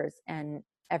doctors, and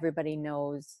everybody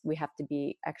knows we have to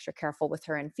be extra careful with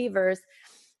her in fevers.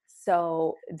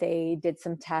 So they did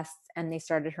some tests, and they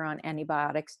started her on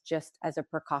antibiotics just as a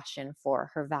precaution for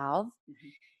her valve.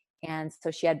 And so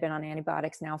she had been on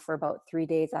antibiotics now for about 3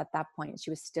 days at that point.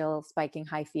 She was still spiking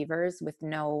high fevers with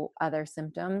no other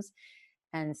symptoms.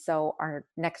 And so our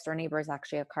next door neighbor is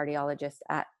actually a cardiologist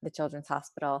at the Children's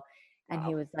Hospital. And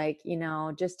he was like,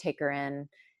 just take her in,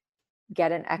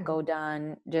 get an echo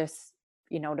done, just,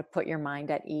 to put your mind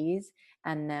at ease.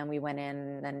 And then we went in,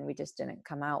 and then we just didn't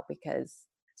come out because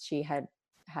she had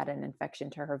an infection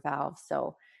to her valve.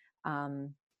 So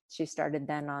she started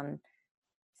then on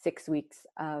 6 weeks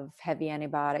of heavy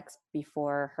antibiotics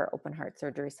before her open heart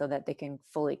surgery, so that they can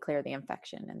fully clear the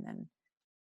infection and then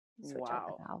switch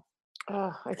out the valve.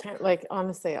 Oh, I can't,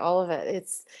 honestly, all of it.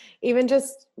 It's even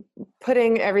just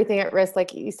putting everything at risk,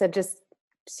 like you said, just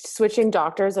switching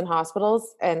doctors and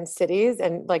hospitals and cities,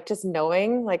 and just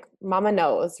knowing, mama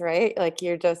knows, right?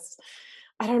 You're just,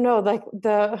 I don't know,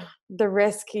 the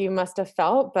risk you must have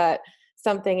felt, but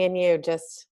something in you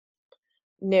just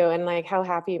knew. And how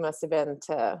happy you must have been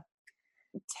to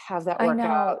have that work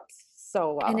out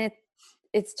so well. And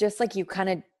it's just you kind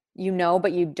of,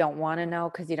 but you don't want to know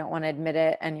because you don't want to admit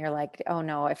it. And you're like, oh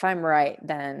no, if I'm right,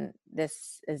 then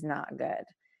this is not good.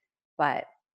 But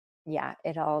yeah,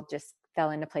 it all just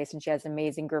fell into place. And she has an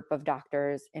amazing group of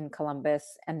doctors in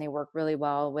Columbus, and they work really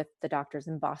well with the doctors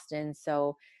in Boston.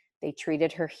 So they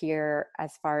treated her here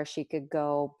as far as she could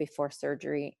go before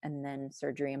surgery, and then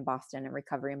surgery in Boston and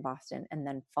recovery in Boston, and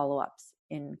then follow-ups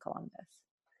in Columbus.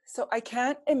 So I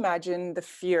can't imagine the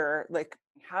fear.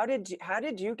 How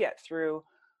did you get through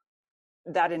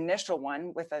that initial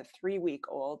one with a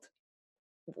 3-week-old?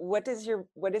 What is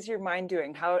your mind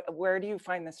doing? Where do you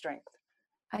find the strength?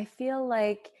 I feel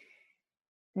like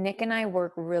Nick and I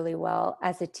work really well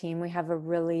as a team. We have a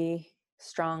really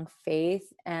strong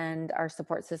faith, and our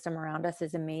support system around us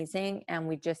is amazing. And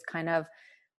we just kind of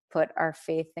put our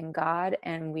faith in God,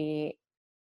 and we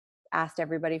asked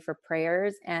everybody for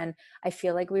prayers. And I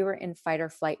feel like we were in fight or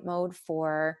flight mode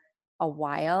for a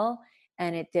while,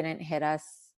 and it didn't hit us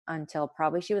until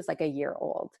probably she was a year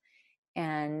old.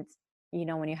 And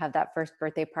when you have that first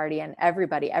birthday party, and every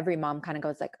mom kind of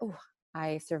goes oh,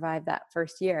 I survived that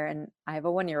first year, and I have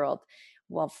a 1-year-old.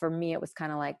 Well, for me, it was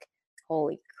kind of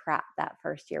holy crap, that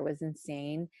first year was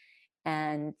insane.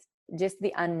 And just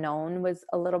the unknown was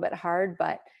a little bit hard,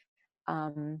 but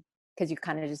because you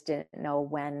kind of just didn't know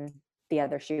when the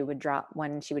other shoe would drop,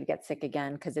 when she would get sick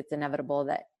again, because it's inevitable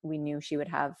that we knew she would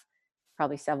have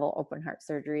probably several open heart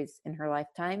surgeries in her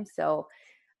lifetime. So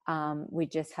we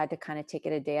just had to kind of take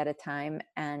it a day at a time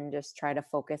and just try to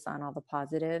focus on all the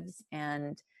positives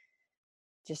and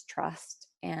just trust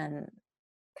and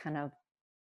kind of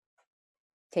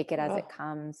take it as it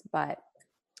comes. But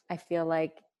I feel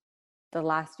like the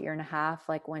last year and a half,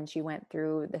 like when she went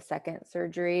through the second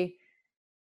surgery,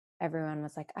 everyone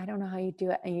was like, I don't know how you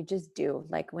do it. And you just do.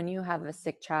 Like when you have a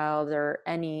sick child or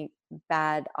any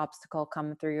bad obstacle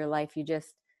come through your life, you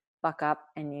just buck up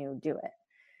and you do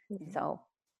it. Mm-hmm. So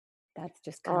that's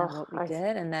just kind of what we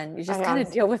did. And then you just kind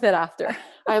of deal with it after.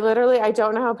 I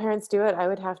don't know how parents do it. I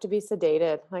would have to be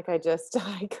sedated. Like I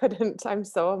couldn't, I'm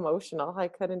so emotional. I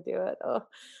couldn't do it. Oh,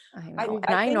 I know.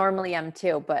 And I normally am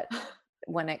too, but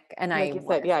when it, and like you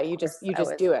said, you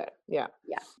just do it. Yeah.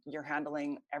 Yeah. You're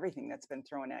handling everything that's been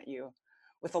thrown at you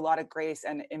with a lot of grace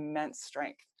and immense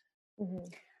strength.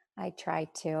 Mm-hmm. I try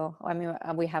to. I mean,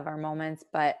 we have our moments,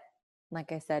 but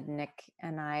like I said, Nick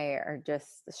and I are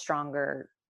just stronger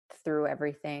through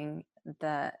everything.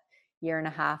 The year and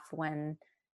a half when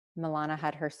Milana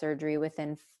had her surgery,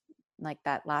 within like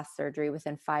that last surgery,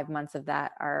 within 5 months of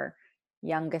that, our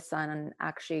youngest son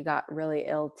actually got really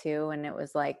ill too. And it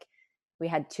was like, we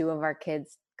had 2 of our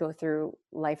kids go through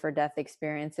life or death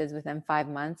experiences within 5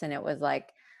 months. And it was like,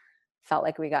 felt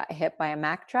like we got hit by a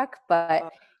Mack truck,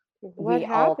 but we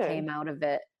all came out of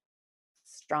it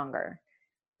stronger.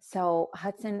 So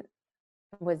Hudson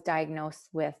was diagnosed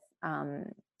with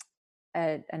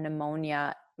a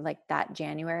pneumonia like that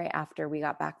January after we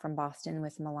got back from Boston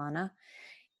with Milana.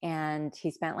 And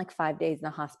he spent like 5 days in the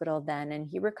hospital then, and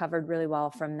he recovered really well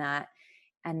from that.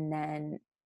 And then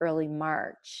early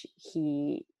March,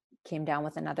 he came down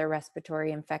with another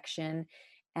respiratory infection,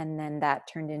 and then that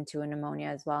turned into a pneumonia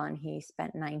as well. And he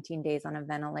spent 19 days on a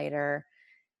ventilator.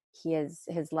 His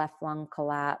left lung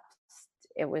collapsed.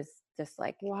 It was just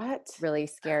like really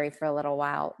scary for a little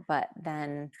while, but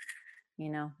then, you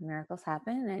know, miracles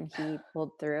happen and he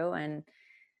pulled through. And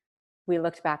we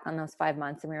looked back on those 5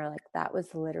 months and we were like, that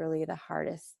was literally the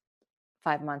hardest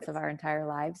 5 months of our entire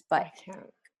lives. But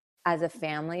as a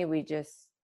family, we just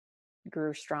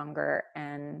grew stronger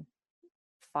and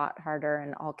fought harder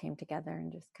and all came together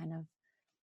and just kind of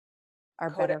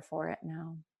are better for it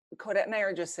now. Kodette and I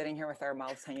are just sitting here with our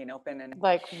mouths hanging open and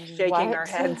like shaking our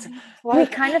heads. We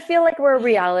kind of feel like we're a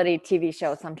reality TV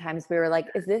show. Sometimes we were like,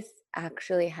 is this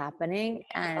actually happening?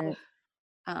 And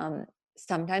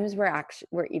sometimes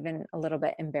we're even a little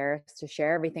bit embarrassed to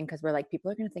share everything because we're like,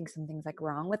 people are going to think something's like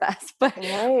wrong with us. But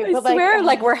I swear,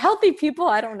 like we're healthy people.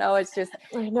 I don't know. It's just,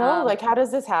 I know, like, how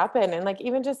does this happen? And like,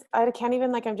 even just, I can't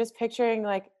even, like, I'm just picturing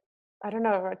like, I don't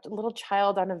know, a little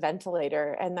child on a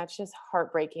ventilator, and that's just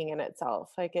heartbreaking in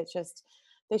itself. Like, it's just,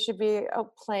 they should be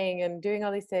out playing and doing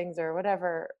all these things or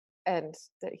whatever, and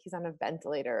that he's on a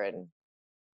ventilator. And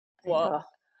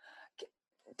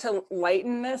to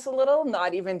lighten this a little,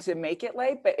 not even to make it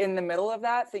light, but in the middle of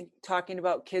that, talking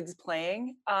about kids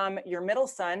playing, your middle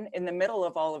son, in the middle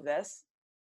of all of this,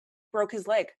 broke his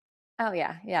leg. Oh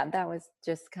yeah. That was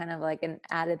just kind of like an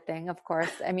added thing, of course.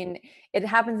 I mean, it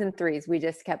happens in threes. We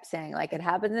just kept saying like, it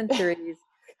happens in threes.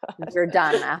 You're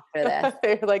done after this.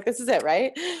 You're like, this is it,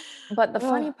 right? But the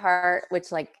funny part,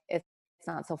 which like, it's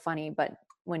not so funny, but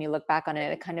when you look back on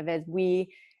it, it kind of is,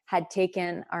 we had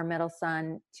taken our middle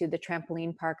son to the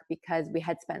trampoline park because we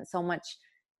had spent so much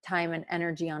time and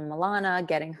energy on Milana,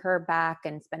 getting her back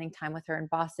and spending time with her in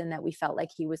Boston, that we felt like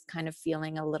he was kind of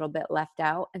feeling a little bit left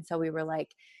out. And so we were like,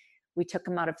 we took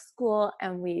him out of school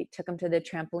and we took him to the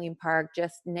trampoline park,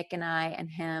 just Nick and I and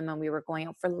him, and we were going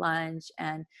out for lunch.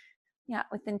 And yeah,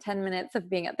 within 10 minutes of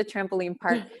being at the trampoline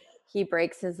park, he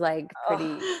breaks his leg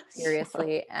pretty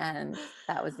seriously. And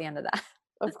that was the end of that.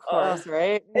 Of course,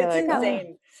 right? It's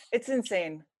insane. It's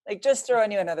insane. Like, just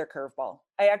throwing you another curveball.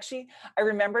 I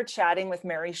remember chatting with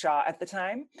Mary Shaw at the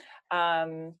time. We're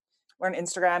on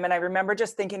Instagram, and I remember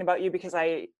just thinking about you because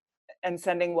and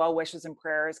sending well wishes and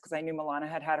prayers because I knew Milana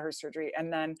had her surgery.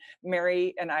 And then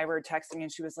Mary and I were texting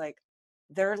and she was like,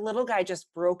 their little guy just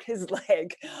broke his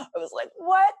leg. I was like,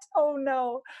 what? Oh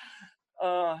no.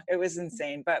 It was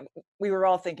insane. But we were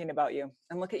all thinking about you,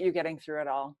 and look at you getting through it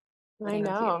all. I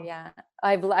know. Yeah.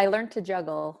 I learned to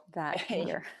juggle that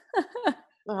year.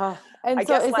 And I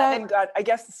guess Landon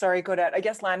Kodette. I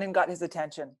guess Landon got his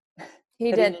attention.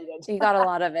 He did. He got a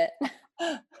lot of it.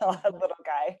 A little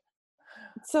guy.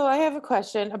 So I have a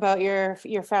question about your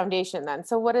foundation then.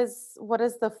 So what is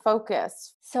the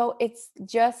focus? So it's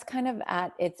just kind of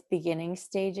at its beginning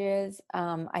stages.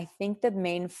 I think the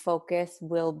main focus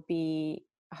will be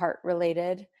heart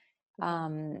related.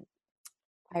 Um,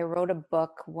 I wrote a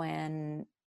book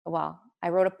I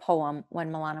wrote a poem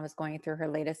when Milana was going through her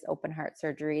latest open heart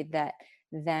surgery that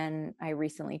then I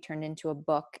recently turned into a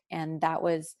book. And that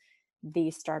was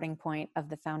the starting point of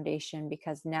the foundation,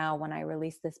 because now when I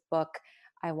release this book,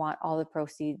 I want all the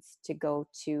proceeds to go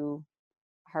to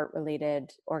heart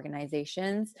related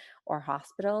organizations or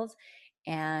hospitals.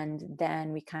 And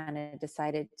then we kind of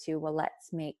decided to, well,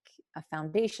 let's make a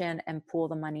foundation and pool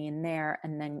the money in there,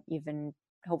 and then even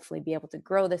hopefully be able to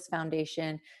grow this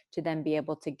foundation to then be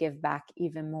able to give back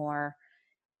even more.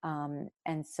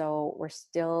 And so we're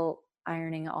still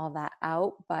ironing all that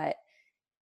out, but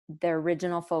the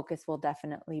original focus will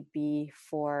definitely be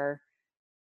for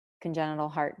congenital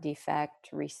heart defect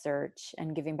research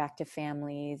and giving back to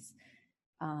families,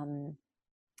 and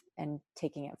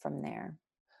taking it from there.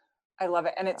 I love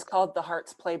it. And it's called The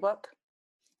Hearts Playbook.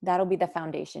 That'll be the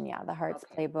foundation. Yeah. The Hearts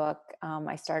Playbook.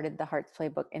 I started the Hearts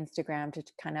Playbook Instagram to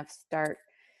kind of start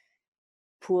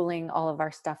pooling all of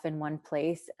our stuff in one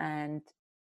place, and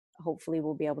hopefully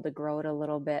we'll be able to grow it a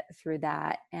little bit through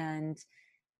that. And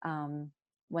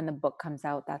when the book comes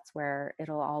out, that's where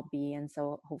it'll all be. And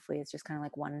so hopefully it's just kind of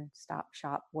like one stop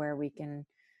shop where we can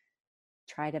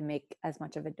try to make as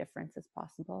much of a difference as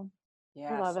possible.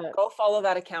 Yeah, love it. Go follow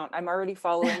that account. I'm already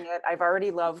following it. I've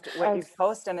already loved what you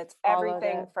post, and it's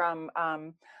everything from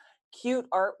cute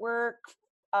artwork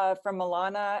from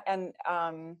Milana and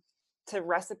to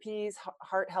recipes,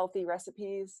 heart healthy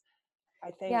recipes.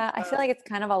 I think. Yeah, I feel like it's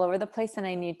kind of all over the place, and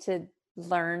I need to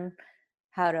learn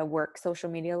how to work social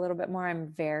media a little bit more.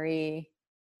 I'm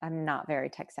not very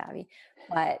tech savvy,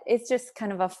 but it's just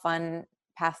kind of a fun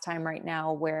pastime right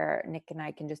now where Nick and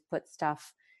I can just put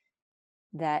stuff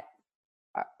that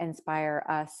inspire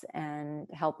us and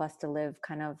help us to live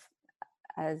kind of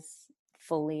as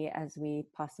fully as we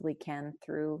possibly can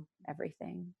through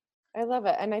everything. I love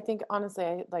it. And I think honestly,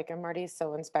 I'm already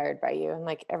so inspired by you and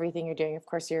like everything you're doing. Of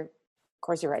course you're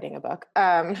writing a book,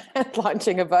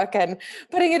 launching a book and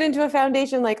putting it into a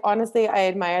foundation. Like, honestly, I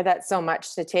admire that so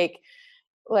much, to take,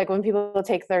 like, when people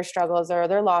take their struggles or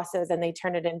their losses and they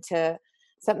turn it into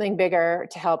something bigger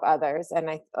to help others. And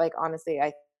I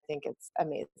think it's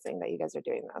amazing that you guys are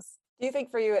doing this. Do you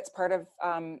think for you it's part of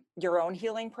your own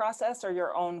healing process or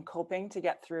your own coping to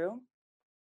get through?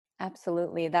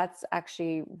 Absolutely. That's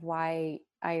actually why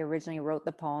I originally wrote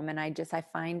the poem. And I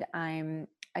find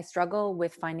I struggle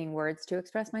with finding words to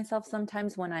express myself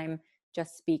sometimes when I'm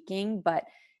just speaking, but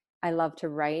I love to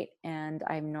write, and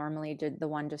I'm normally the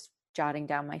one just jotting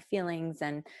down my feelings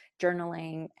and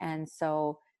journaling. And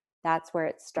so that's where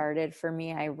it started for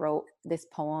me. I wrote this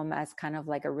poem as kind of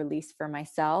like a release for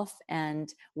myself and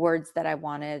words that I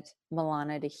wanted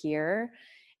Milana to hear.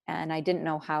 And I didn't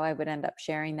know how I would end up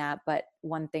sharing that, but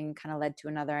one thing kind of led to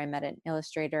another. I met an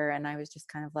illustrator, and I was just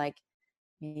kind of like,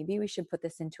 maybe we should put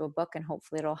this into a book, and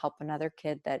hopefully it'll help another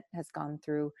kid that has gone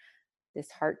through this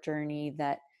heart journey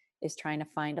that is trying to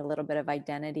find a little bit of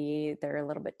identity. They're a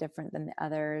little bit different than the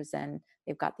others, and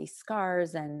they've got these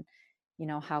scars, and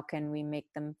how can we make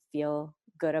them feel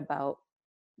good about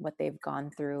what they've gone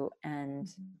through and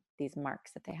these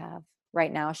marks that they have.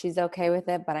 Right now she's okay with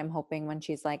it, but I'm hoping when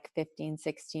she's like 15,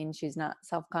 16, she's not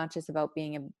self-conscious about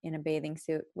being in a bathing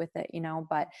suit with it,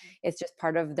 but it's just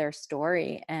part of their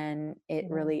story, and it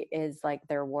really is like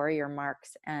their warrior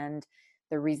marks and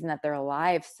the reason that they're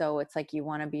alive. So it's like you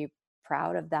want to be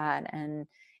proud of that, and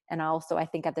also I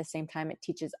think at the same time it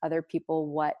teaches other people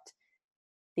what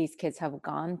these kids have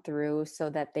gone through, so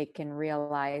that they can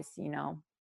realize,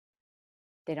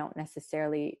 they don't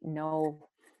necessarily know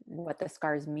what the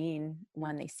scars mean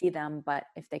when they see them, but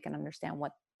if they can understand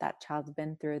what that child's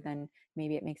been through, then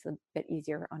maybe it makes it a bit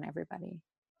easier on everybody.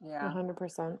 Yeah,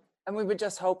 100%. And we would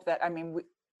just hope that,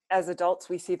 as adults,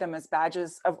 we see them as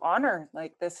badges of honor.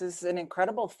 Like, this is an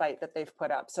incredible fight that they've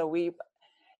put up. So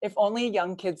if only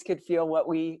young kids could feel what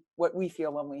we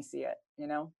feel when we see it,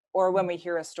 or when we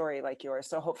hear a story like yours.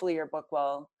 So hopefully your book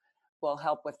will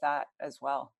help with that as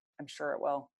well. I'm sure it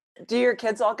will. Do your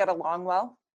kids all get along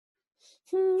well?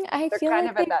 I They're feel kind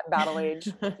like of at that battle age.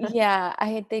 Yeah,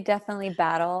 they definitely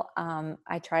battle.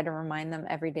 I try to remind them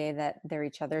every day that they're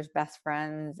each other's best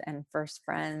friends and first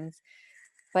friends.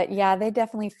 But yeah, they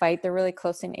definitely fight. They're really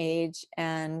close in age,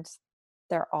 and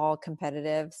they're all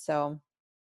competitive. So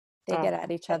they get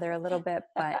at each other a little bit,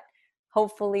 but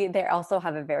hopefully they also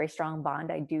have a very strong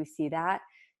bond. I do see that.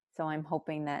 So I'm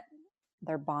hoping that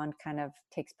their bond kind of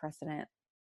takes precedent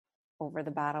over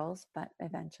the battles, but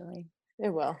eventually.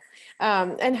 It will.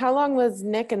 And how long was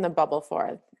Nick in the bubble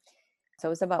for? So it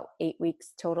was about 8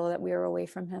 weeks total that we were away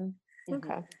from him.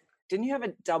 Okay. Didn't you have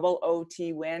a double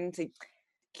OT win to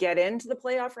get into the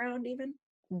playoff round even?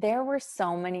 There were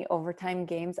so many overtime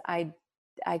games. I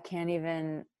can't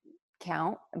even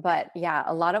count, but yeah,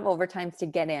 a lot of overtimes to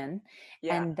get in,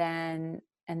 Yeah.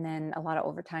 and then a lot of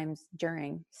overtimes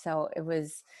during. So it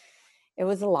was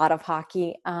a lot of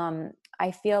hockey.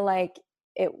 I feel like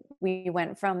we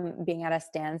went from being at a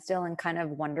standstill and kind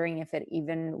of wondering if it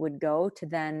even would go, to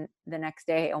then the next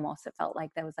day almost it felt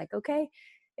like that was like, okay,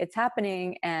 it's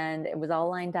happening, and it was all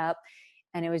lined up,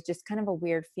 and it was just kind of a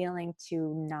weird feeling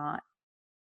to not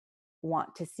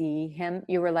want to see him.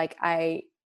 You were like, I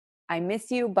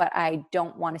miss you, but I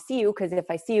don't want to see you, because if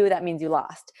I see you, that means you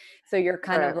lost. So you're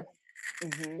kind of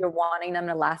you're wanting them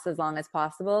to last as long as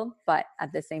possible, but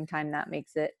at the same time that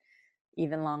makes it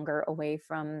even longer away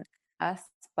from us.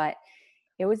 But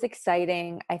it was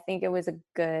exciting. I think it was a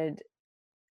good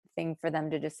thing for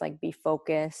them to just like be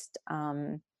focused.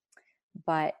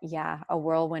 But yeah, a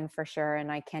whirlwind for sure.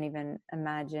 And I can't even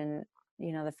imagine,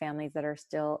 the families that are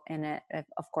still in it.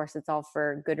 Of course, it's all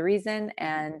for good reason,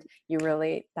 and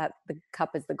that the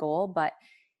cup is the goal, but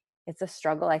it's a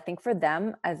struggle, I think, for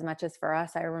them as much as for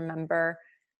us. I remember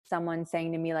someone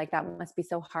saying to me, like, that must be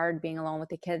so hard being alone with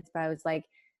the kids. But I was like,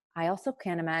 I also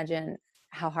can't imagine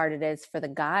how hard it is for the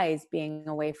guys being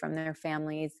away from their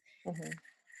families. It's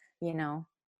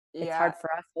hard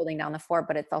for us holding down the fort,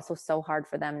 but it's also so hard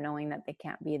for them knowing that they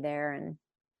can't be there. And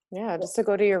yeah, just to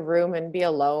go to your room and be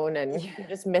alone, and you're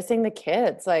just missing the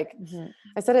kids. Like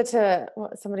I said it to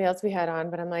somebody else we had on,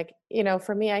 but I'm like,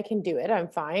 for me, I can do it. I'm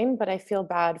fine, but I feel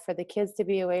bad for the kids to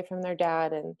be away from their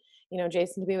dad, and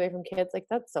Jason to be away from kids. Like,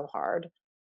 that's so hard.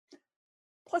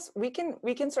 Plus we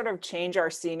can sort of change our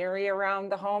scenery around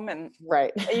the home and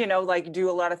right. Like do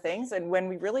a lot of things. And when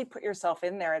we really put yourself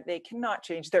in there, they cannot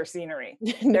change their scenery.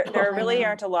 No, there really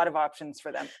aren't a lot of options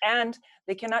for them, and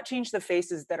they cannot change the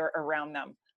faces that are around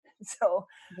them. So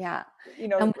yeah,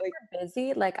 and we were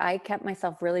busy. Like, I kept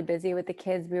myself really busy with the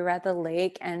kids. We were at the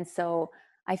lake, and so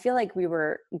I feel like we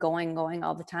were going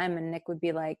all the time, and Nick would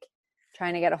be like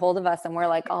trying to get a hold of us, and we're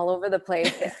like all over the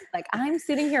place. Like, I'm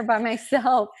sitting here by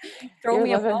myself, throw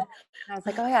me a bone. And I was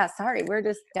like, oh yeah, sorry, we're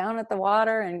just down at the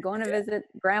water and going to visit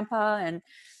grandpa. And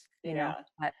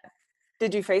but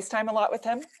did you FaceTime a lot with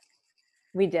him?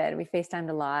 We did. We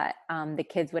FaceTimed a lot. The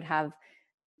kids would have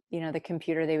the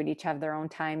computer, they would each have their own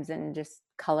times and just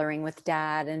coloring with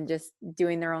dad and just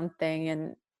doing their own thing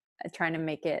and trying to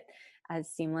make it as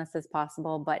seamless as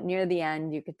possible. But near the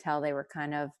end, you could tell they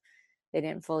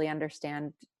didn't fully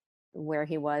understand where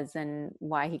he was and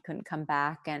why he couldn't come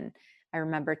back. And I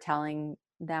remember telling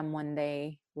them when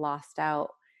they lost out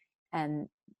and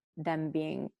them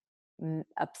being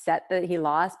upset that he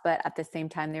lost, but at the same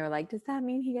time, they were like, does that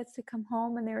mean he gets to come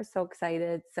home? And they were so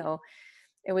excited. So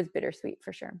it was bittersweet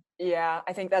for sure. Yeah,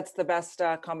 I think that's the best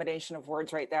combination of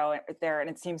words right there. And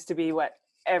it seems to be what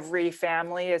every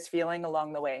family is feeling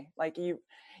along the way. Like you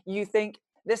think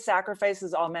this sacrifice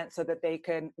is all meant so that they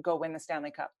can go win the Stanley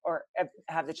Cup or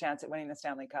have the chance at winning the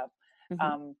Stanley Cup.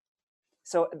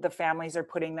 So the families are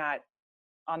putting that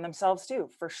on themselves too,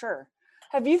 for sure.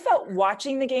 Have you felt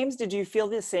watching the games, did you feel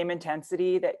the same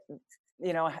intensity that,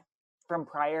 from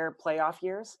prior playoff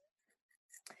years?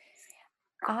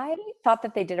 I thought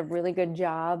that they did a really good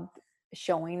job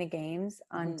showing the games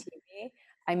on TV.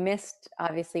 I missed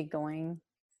obviously going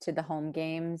to the home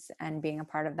games and being a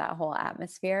part of that whole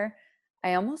atmosphere.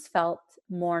 I almost felt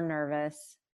more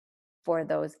nervous for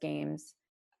those games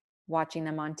watching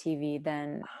them on TV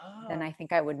than I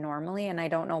think I would normally. And I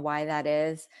don't know why that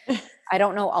is. I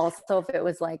don't know also if it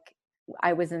was like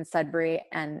I was in Sudbury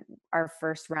and our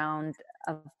first round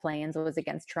of play-ins was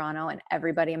against Toronto, and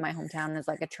everybody in my hometown is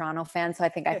like a Toronto fan. So I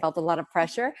think I felt a lot of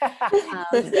pressure.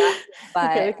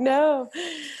 But no,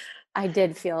 I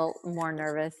did feel more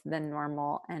nervous than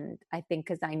normal. And I think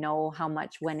because I know how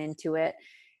much went into it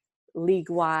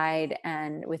league-wide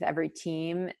and with every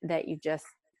team, that you just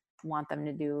want them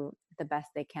to do the best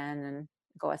they can and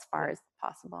go as far as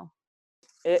possible.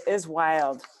 It is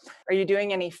wild. Are you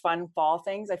doing any fun fall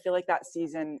things? I feel like that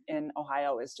season in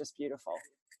Ohio is just beautiful.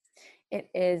 It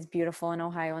is beautiful in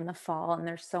Ohio in the fall, and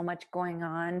there's so much going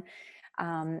on.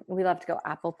 We love to go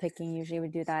apple picking. Usually we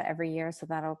do that every year, so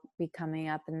that'll be coming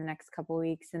up in the next couple of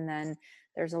weeks. And then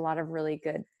there's a lot of really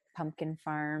good pumpkin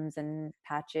farms and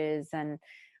patches and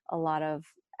a lot of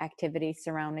activity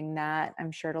surrounding that.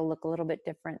 I'm sure it'll look a little bit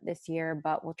different this year,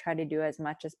 but we'll try to do as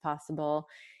much as possible.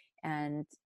 And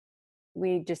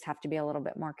we just have to be a little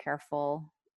bit more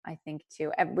careful I think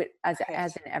too,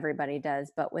 as in everybody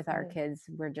does, but with our kids,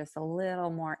 we're just a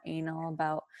little more anal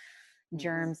about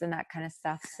germs and that kind of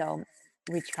stuff. So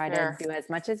we try to do as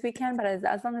much as we can, but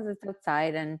as long as it's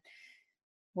outside, and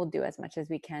we'll do as much as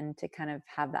we can to kind of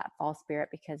have that fall spirit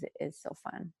because it is so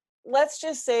fun. Let's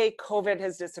just say COVID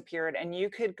has disappeared and you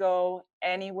could go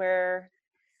anywhere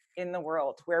in the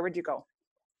world. Where would you go?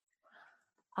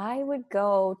 I would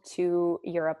go to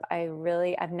Europe.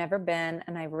 I've never been,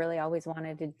 and I really always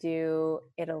wanted to do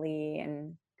Italy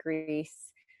and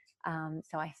Greece.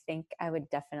 So I think I would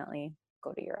definitely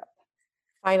go to Europe.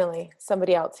 Finally,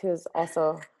 somebody else who's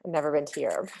also never been to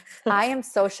Europe. I am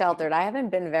so sheltered. I haven't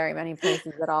been very many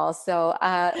places at all. So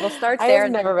we'll start there.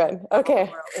 I've never been.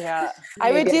 Okay. Yeah.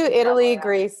 I would do Italy,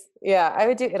 Greece. Yeah, I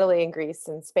would do Italy and Greece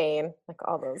and Spain, like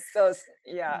all those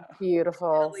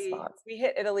beautiful spots. We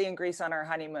hit Italy and Greece on our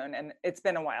honeymoon, and it's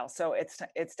been a while, so it's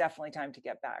definitely time to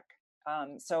get back.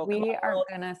 So we are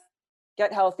gonna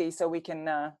get healthy so we can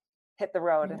hit the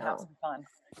road and have some fun.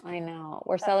 I know.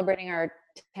 We're celebrating our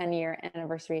 10-year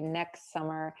anniversary next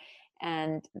summer,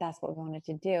 and that's what we wanted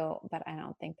to do, but I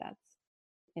don't think that's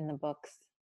in the books.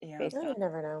 Yeah, you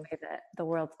never know the way that the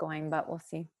world's going, but we'll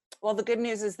see. Well, the good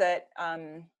news is that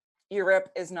Europe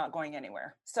is not going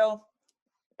anywhere. So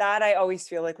that I always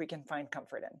feel like we can find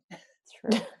comfort in.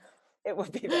 True. It will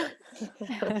be there.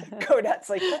 Kodette's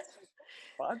like,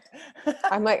 fucked.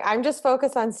 I'm just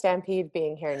focused on Stampede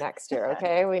being here next year.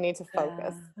 Okay. We need to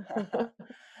focus.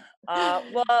 Well,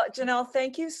 Janelle,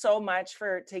 thank you so much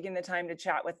for taking the time to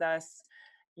chat with us.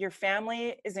 Your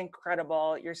family is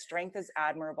incredible. Your strength is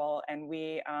admirable. And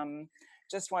we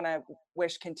just want to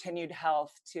wish continued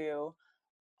health to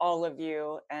all of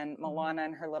you, and Milana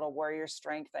and her little warrior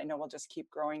strength. I know we'll just keep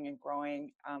growing and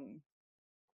growing.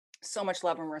 So much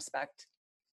love and respect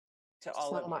to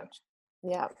all of you.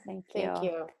 Yeah. Thank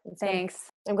you. Thanks.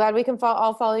 I'm glad we can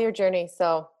all follow your journey.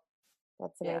 So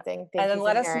that's amazing. Yeah. And then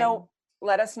let us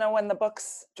know when the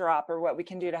books drop or what we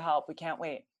can do to help. We can't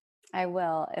wait. I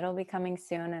will. It'll be coming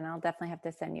soon, and I'll definitely have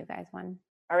to send you guys one.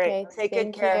 All right. Okay, take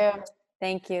good care.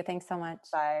 Thank you. Thanks so much.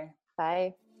 Bye.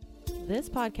 Bye. This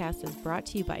podcast is brought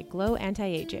to you by Glow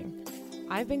Anti-Aging.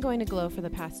 I've been going to Glow for the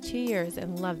past 2 years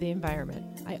and love the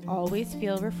environment. I always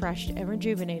feel refreshed and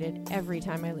rejuvenated every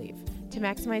time I leave. To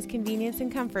maximize convenience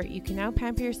and comfort, you can now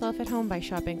pamper yourself at home by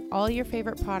shopping all your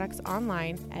favorite products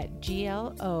online at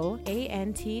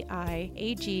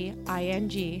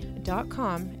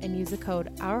gloantiaging.com and use the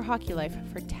code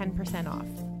OurHockeyLife for 10% off.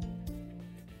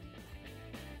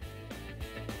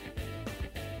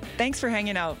 Thanks for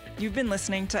hanging out. You've been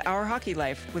listening to Our Hockey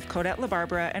Life with Kodette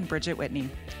LaBarbera and Bridget Whitney.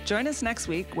 Join us next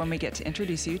week when we get to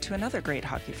introduce you to another great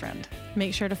hockey friend.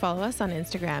 Make sure to follow us on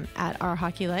Instagram at Our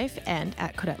Hockey Life and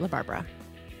at Kodette LaBarbera.